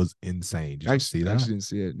breakup was insane. Did you see that? I actually didn't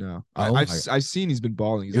see it. No, Oh I've seen he's been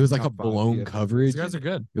balling. It was like a blown coverage. These guys are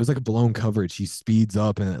good. It was like a blown coverage. He speeds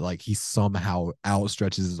up and he somehow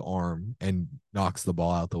outstretches his arm and knocks the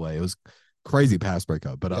ball out the way. It was crazy pass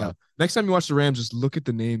breakup. But next time you watch the Rams, just look at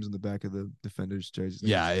the names on the back of the defenders' jerseys.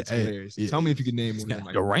 It's hilarious. Tell me if you could name one.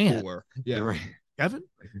 Like Durant. 4. Yeah, Durant.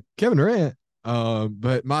 Kevin Durant.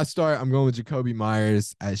 But my start, I'm going with Jacoby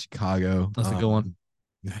Myers at Chicago. That's a good one.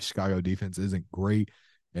 The Chicago defense isn't great,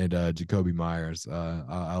 and Jacoby Myers,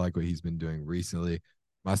 I like what he's been doing recently.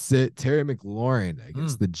 My sit, Terry McLaurin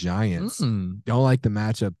against the Giants. Don't like the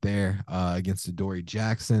matchup there against Adoree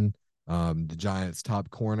Jackson, the Giants'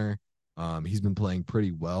 top corner. He's been playing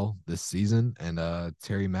pretty well this season, and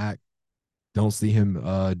Terry Mack, don't see him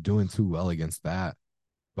doing too well against that.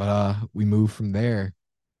 But we move from there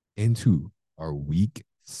into our week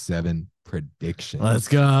 7 prediction. Let's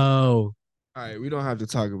go. All right, we don't have to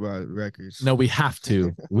talk about records. No, we have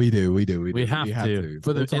to. We do. We have to.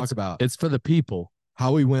 We'll talk about it's for the people.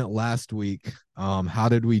 How we went last week. How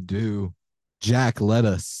did we do? Jack led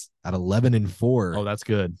us at 11-4. Oh, that's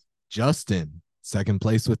good. Justin, second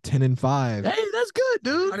place with 10-5. Hey, that's good,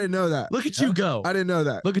 dude. I didn't know that. Look at you go. I didn't know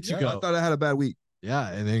that. Look at you go. I thought I had a bad week. Yeah,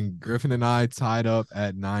 and then Griffin and I tied up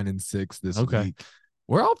at 9-6 this week.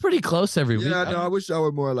 We're all pretty close every week. Yeah, no, I wish I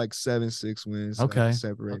were more like 7-6 wins. Okay. Like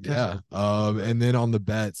separate. Yeah. And then on the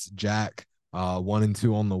bets, Jack,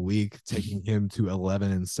 1-2 on the week, taking him to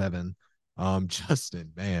 11-7.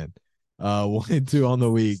 Justin, man, 1-2 on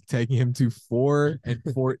the week, taking him to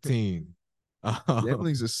 4-14.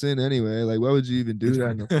 Gambling's a sin anyway. Like, why would you even do that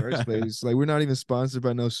in the first place? Like, we're not even sponsored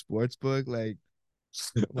by no sports book. Like,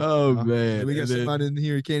 man, we got somebody in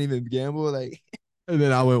here who can't even gamble. Like. And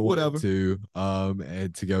then I went Whatever. 1-2,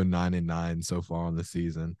 and to go 9-9 so far on the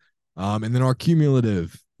season. And then our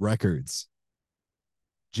cumulative records.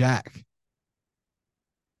 Jack,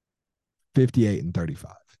 58-35.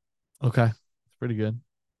 Okay. That's pretty good.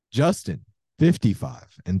 Justin,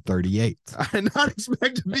 55-38. I did not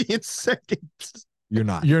expect to be in second. You're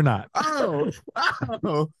not. You're not. Oh,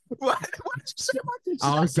 what did you say about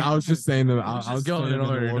this? I was just saying them. I was going saying in them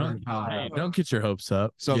order. order Don't, of how- hey, don't get your hopes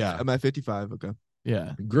up. So Yeah. I'm at 55. Okay.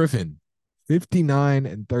 Yeah. Griffin, 59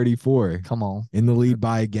 and 34 Come on. in the lead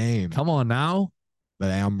by a game. Come on now. But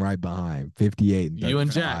I'm right behind, 58 and 35. You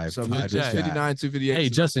and Jack. So Tied I'm with Jack. 59, 258. Hey,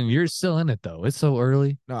 So- Justin, you're still in it though. It's so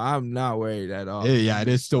early. No, I'm not worried at all. Yeah, it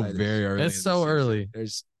is still Excited. very early. It's in so the season. early.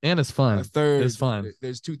 There's And it's fun. a third. It's fun.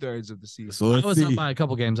 There's 2/3 of the season. So I let's was see. up by a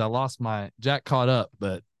couple games. I lost my Jack caught up,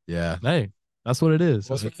 but Yeah. hey, that's what it is.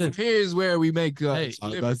 That's what it is. Here's where we make. Hey, I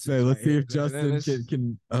was about to say, let's see if Justin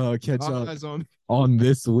can catch all up eyes on on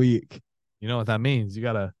this week. You know what that means? You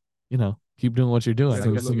gotta, keep doing what you're doing. I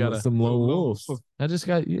guess you gotta. some low wolves. Just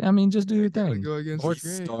do your thing. go against Or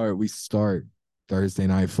the grain. we start Thursday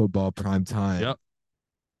night football prime time. Yep.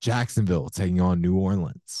 Jacksonville taking on New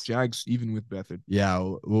Orleans. Jags even with Bethard. Yeah,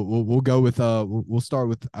 we'll go with we'll start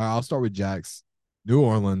with I'll start with Jax. New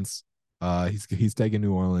Orleans. He's taking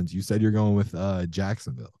New Orleans. You said you're going with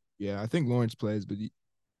Jacksonville. Yeah, I think Lawrence plays, but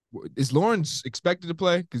is Lawrence expected to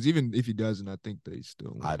play? Because even if he doesn't, I think they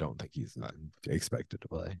still. I don't think he's expected to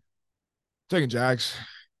play. Taking Jags.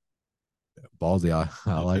 Ballsy,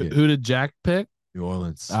 I like it. Who did Jack pick? New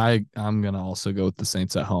Orleans. I'm gonna also go with the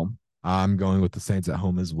Saints at home. I'm going with the Saints at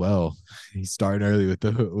home as well. He's starting early with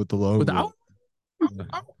the low. Without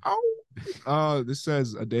This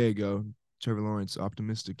says a day ago, Trevor Lawrence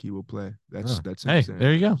optimistic he will play. That's hey, insane.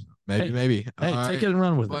 there you go. Maybe. Hey, All take right. it and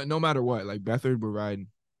run with But it. no matter what, like Bethard, we're riding.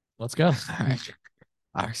 Let's go.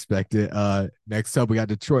 I respect it. Next up, we got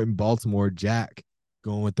Detroit and Baltimore. Jack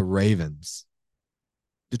going with the Ravens.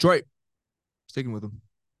 Detroit. Sticking with them.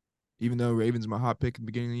 Even though Ravens my hot pick at the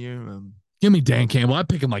beginning of the year. Give me Dan Campbell. I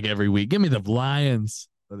pick him like every week. Give me the Lions.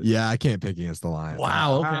 Yeah, I can't pick against the Lions.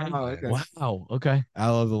 Wow. Okay. Wow, okay. Wow. Okay. I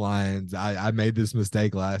love the Lions. I made this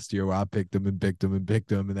mistake last year where I picked them, and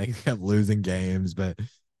they kept losing games. But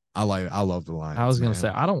I love the Lions. I was gonna man. say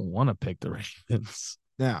I don't want to pick the Ravens,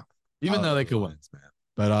 Now, even I though love they the could win. Lions, man.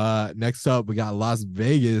 But next up, we got Las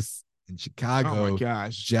Vegas and Chicago. oh my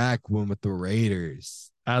gosh. Jack went with the Raiders.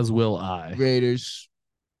 As will I. Raiders.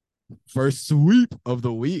 First sweep of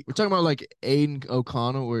the week. We're talking about like Aiden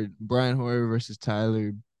O'Connell or Brian Hoyer versus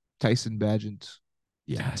Tyson Badgett.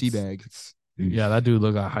 Yeah, Teabag. Yeah, that dude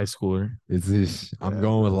look like a high schooler. I'm Yeah.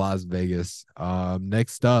 going with Las Vegas.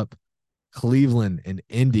 Next up, Cleveland and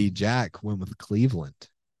Indy. Jack went with Cleveland.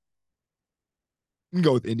 You can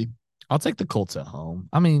go with Indy. I'll take the Colts at home.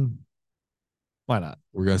 I mean, why not?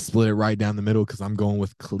 We're gonna split it right down the middle because I'm going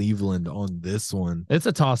with Cleveland on this one. It's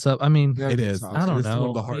a toss up. I mean, Yeah, It it's is. I don't This is one know.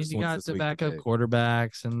 of the I mean, hardest you ones got this the week to backup pick.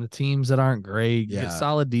 quarterbacks and the teams that aren't great. You Yeah. get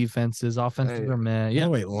solid defenses, offensive Hey. or man. Yeah, Yeah,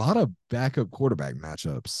 wait, a lot of backup quarterback matchups.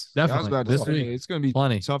 I was definitely. about to This say, week, it's going to be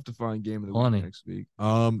plenty. tough to find game of the Plenty. week next week.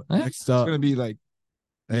 Eh? Next It's up, going to be like,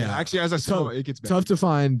 yeah, actually, as I said, Tough- it gets better. tough to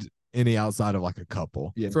find any outside of like a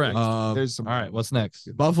couple. Yeah, Correct. There's some. All right, what's next?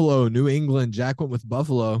 Buffalo, New England. Jack went with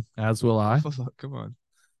Buffalo. As will I. Come on.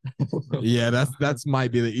 Yeah, that's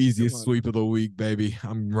might be the easiest Come on. sweep of the week, baby.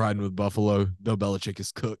 I'm riding with Buffalo. Bill Belichick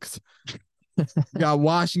is cooked. We got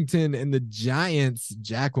Washington and the Giants.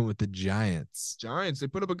 Jack went with the Giants. Giants, they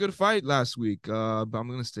put up a good fight last week, but I'm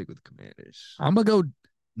going to stick with the Commanders. I'm gonna go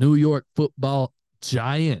New York Football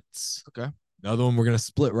Giants. Another one we're gonna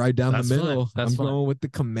split right down That's the fine. middle. That's I'm fine. going with the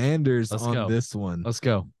Commanders Let's on go. this one. Let's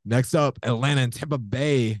go. Next up, Atlanta and Tampa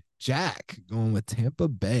Bay. Jack going with Tampa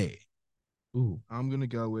Bay. Ooh, I'm going to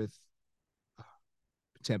go with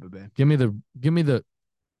Tampa Bay. give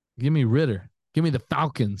me Ritter. Give me the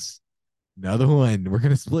Falcons. Another one. We're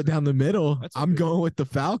gonna split down the middle. That's a I'm big going with the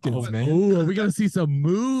Falcons, man. Ooh, are we gonna see some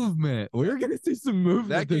movement? We're gonna see some movement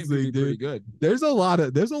That game this could be week, pretty dude. good. There's a lot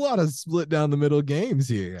of split down the middle games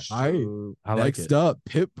here. All right. Sure. I like Next it. up,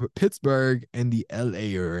 Pittsburgh and the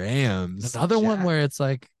LA Rams. Another one Jack- where it's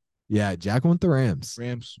like Yeah, Jack went the Rams.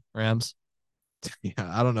 Rams. Rams. Yeah,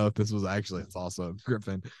 I don't know if this was actually a toss-up,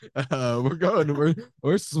 Griffin.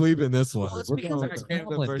 We're sweeping this one. Well, it's We're because going I with- can't-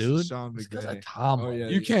 Tomlin, versus dude. Sean It's 'cause McVay. of Tomlin. Oh, yeah.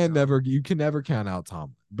 you can never count out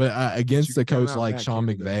Tomlin, but against You a count coach out like Matt Sean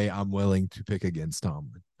Canada. McVay, I'm willing to pick against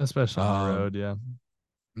Tomlin. Especially on the Um, road, yeah.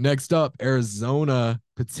 Next up, Arizona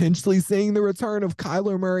potentially seeing the return of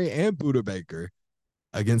Kyler Murray and Buda Baker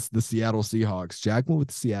against the Seattle Seahawks. Jack went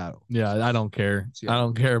with Seattle. Yeah, I don't care. I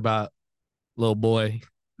don't care about little boy.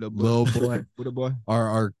 Little boy, What a boy.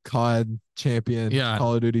 our COD champion, Yeah.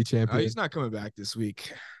 Call of Duty champion. He's not coming back this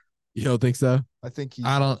week. You don't think so? I think he's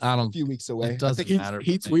I a don't. few weeks away. It doesn't I think matter.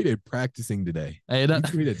 He for me. tweeted practicing today. Hey, He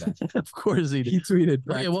tweeted that. of course he did. He tweeted.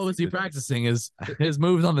 Look at what was he practicing practicing? His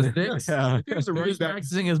moves on the sticks. Yeah. He was a He running was back.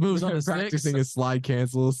 practicing his moves on the sticks. Practicing his slide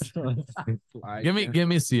cancels. Give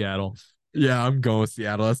me Seattle. Yeah, I'm going with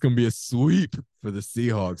Seattle. That's going to be a sweep for the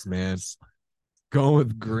Seahawks, man. Going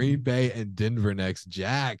with Green Bay and Denver next.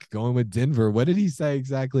 Jack going with Denver. What did he say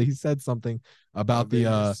exactly? He said something about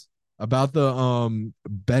the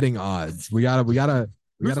betting odds.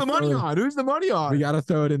 Who's the money on? Who's the money on? We gotta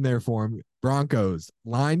throw it in there for him. Broncos.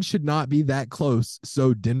 Line should not be that close,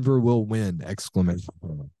 so Denver will win! Exclamation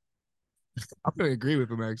point. I'm gonna agree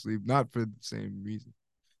with him actually, not for the same reason.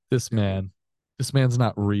 This man's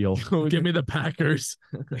not real. Give me the Packers.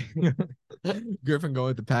 Griffin going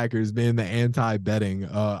with the Packers, being the anti-betting.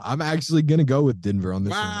 I'm actually gonna go with Denver on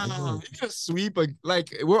this Wow, one. you're gonna sweep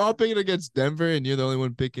like we're all picking against Denver, and you're the only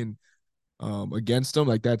one picking against them.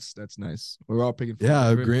 Like that's nice. We're all picking.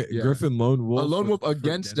 Yeah, Denver. Griffin lone wolf. A lone wolf for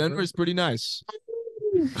against Denver is pretty nice.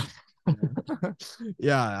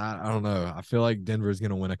 Yeah, I don't know. I feel like Denver's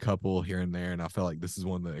gonna win a couple here and there, and I feel like this is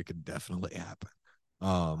one that it could definitely happen.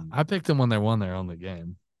 I picked them when they won their only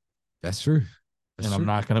game, That's true. and I'm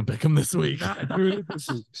not gonna pick them this week.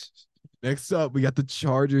 Next up, we got the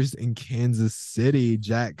Chargers in Kansas City.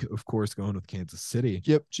 Jack, of course, going with Kansas City.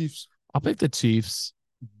 Yep, Chiefs. I'll pick the Chiefs,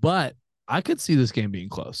 but I could see this game being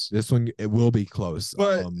close. This one, it will be close.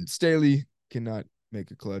 But Staley cannot make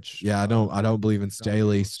a clutch. Yeah, I don't believe in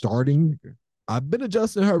Staley starting. I've been a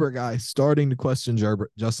Justin Herbert guy, starting to question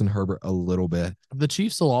Justin Herbert a little bit. The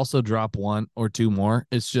Chiefs will also drop one or two more.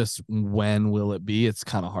 It's just when will it be? It's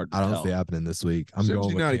kind of hard to I tell. don't see it happening this week. I'm Especially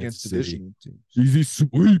going with not Kansas against City. division teams. Easy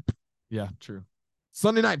sweep. Yeah, true.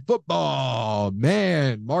 Sunday night football,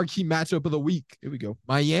 man, marquee matchup of the week. Here we go.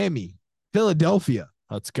 Miami, Philadelphia.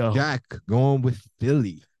 Let's go. Jack going with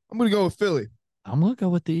Philly. I'm gonna go with Philly I'm gonna go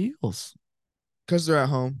with the Eagles. because they're at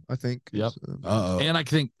home. I think. Yep. So, Uh-oh. And I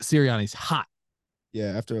think Sirianni's hot. yeah,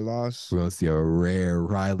 after a loss. We're gonna see a rare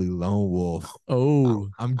Riley Lone Wolf. Oh,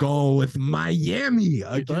 I'm going with Miami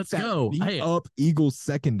against let's that go. beat Hey. up Eagles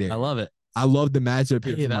secondary. I love it. I love the matchup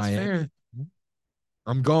here Hey, for that's Miami. fair.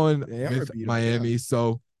 I'm going They are with beat 'em, Miami.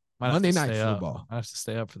 So Might have Monday to night stay up. football. I have to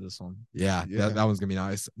stay up for this one. Yeah, Yeah. That one's gonna be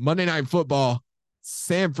nice. Monday night football,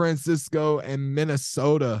 San Francisco and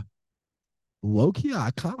Minnesota. Low-key,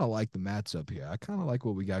 I kind of like the matchup here. I kind of like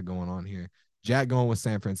what we got going on here. Jack going with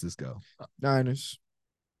San Francisco. Niners.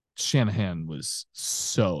 Shanahan was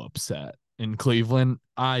so upset in Cleveland.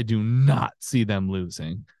 I do not see them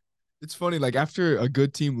losing. It's funny, like after a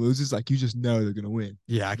good team loses, like you just know they're gonna win.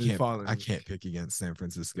 Yeah, I They're following can't pick against San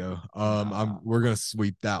Francisco. Nah. We're gonna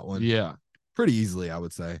sweep that one Yeah. pretty easily, I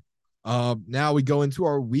would say. Now we go into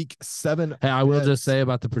our week 7. Hey, I will bets. just say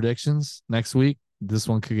about the predictions next week, this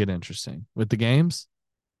one could get interesting with the games,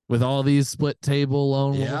 with all these split table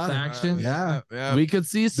lone wolf action. Yeah. We could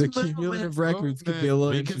see The some cumulative movement. records could be a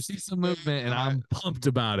little We could see some movement, and I'm pumped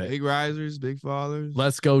about it. Big risers, big fallers.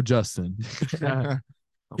 Let's go, Justin.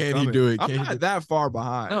 I'm Can he coming. do it? I'm Can he not do- that far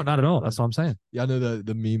behind. No, not at all. That's what I'm saying. Y'all know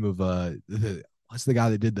the meme of what's the guy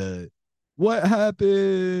that did the what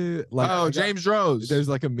happened? Like James Rose. There's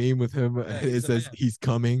like a meme with him. It he's a says man. he's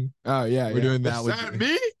coming. Oh yeah, We're doing that Is with that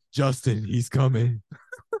me. Justin. He's coming.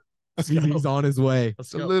 He's on his way.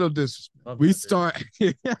 Let's It's a little disrespectful. We start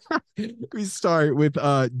we start with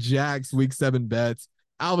Jack's week 7 bets.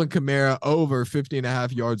 Alvin Kamara over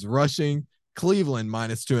 50.5 yards rushing. Cleveland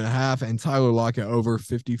minus 2.5, and Tyler Lockett over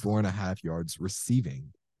 54.5 yards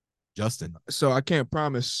receiving. Justin, So I can't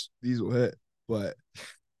promise these will hit, but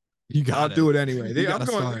you got I'll it. do it anyway. You I'm gotta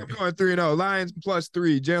going start. 3-0. Lions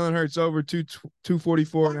 +3. Jalen Hurts over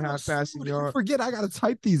 244.5 passing yards. Forget I gotta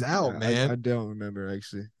type these out, Yeah, man. I don't remember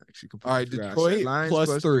actually. Completely All right, forgot. I said Detroit Lions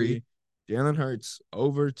 +3. Jalen Hurts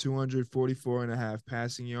over 244.5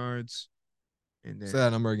 passing yards, and then Say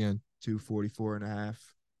that number again. 244.5.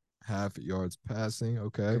 Half yards passing.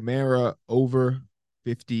 Okay. Kamara over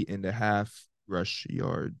 50.5 rush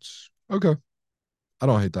yards. Okay. I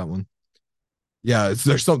don't hate that one. Yeah,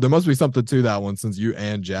 there must be something to that one since you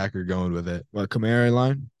and Jack are going with it. What, Kamara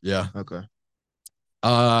line? Yeah. Okay.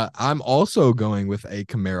 I'm also going with a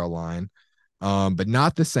Kamara line, but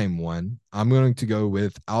not the same one. I'm going to go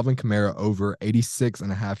with Alvin Kamara over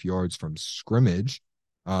 86.5 yards from scrimmage.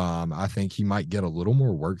 I think he might get a little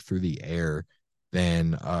more work through the air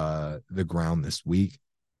than the ground this week.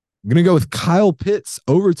 I'm going to go with Kyle Pitts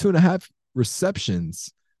over 2.5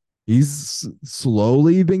 receptions. He's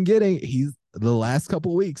slowly been getting the last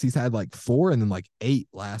couple weeks. He's had like 4 and then like 8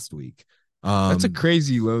 last week. That's a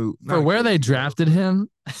crazy low. For where they drafted him,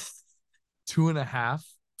 2.5.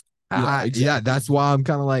 Yeah, that's why I'm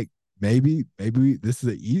kind of like, maybe this is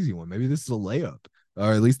an easy one. Maybe this is a layup,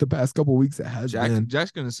 or at least the past couple weeks it has been.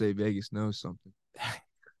 Jack's gonna say Vegas knows something.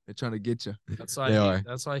 They're trying to get you. That's why. They are.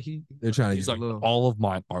 That's why he. They're trying to He's get like, all of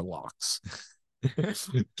mine are locks.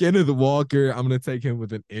 Kenneth Walker, I'm going to take him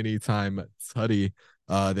with an anytime tutty.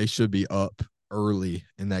 They should be up early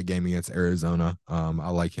in that game against Arizona. I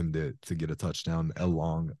like him to get a touchdown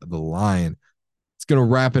along the line. It's going to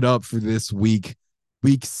wrap it up for this week.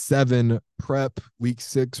 Week 7 prep, week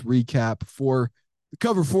 6 recap for the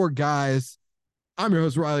Cover 4 guys. I'm your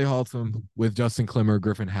host, Riley Haltham, with Justin Clemmer,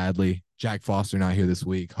 Griffin Hadley, Jack Foster not here this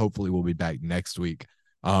week. Hopefully we'll be back next week.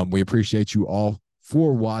 We appreciate you all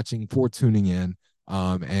for watching, for tuning in,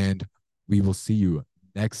 and we will see you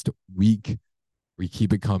next week. We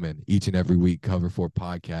keep it coming each and every week, Cover 4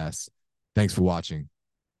 podcasts. Thanks for watching.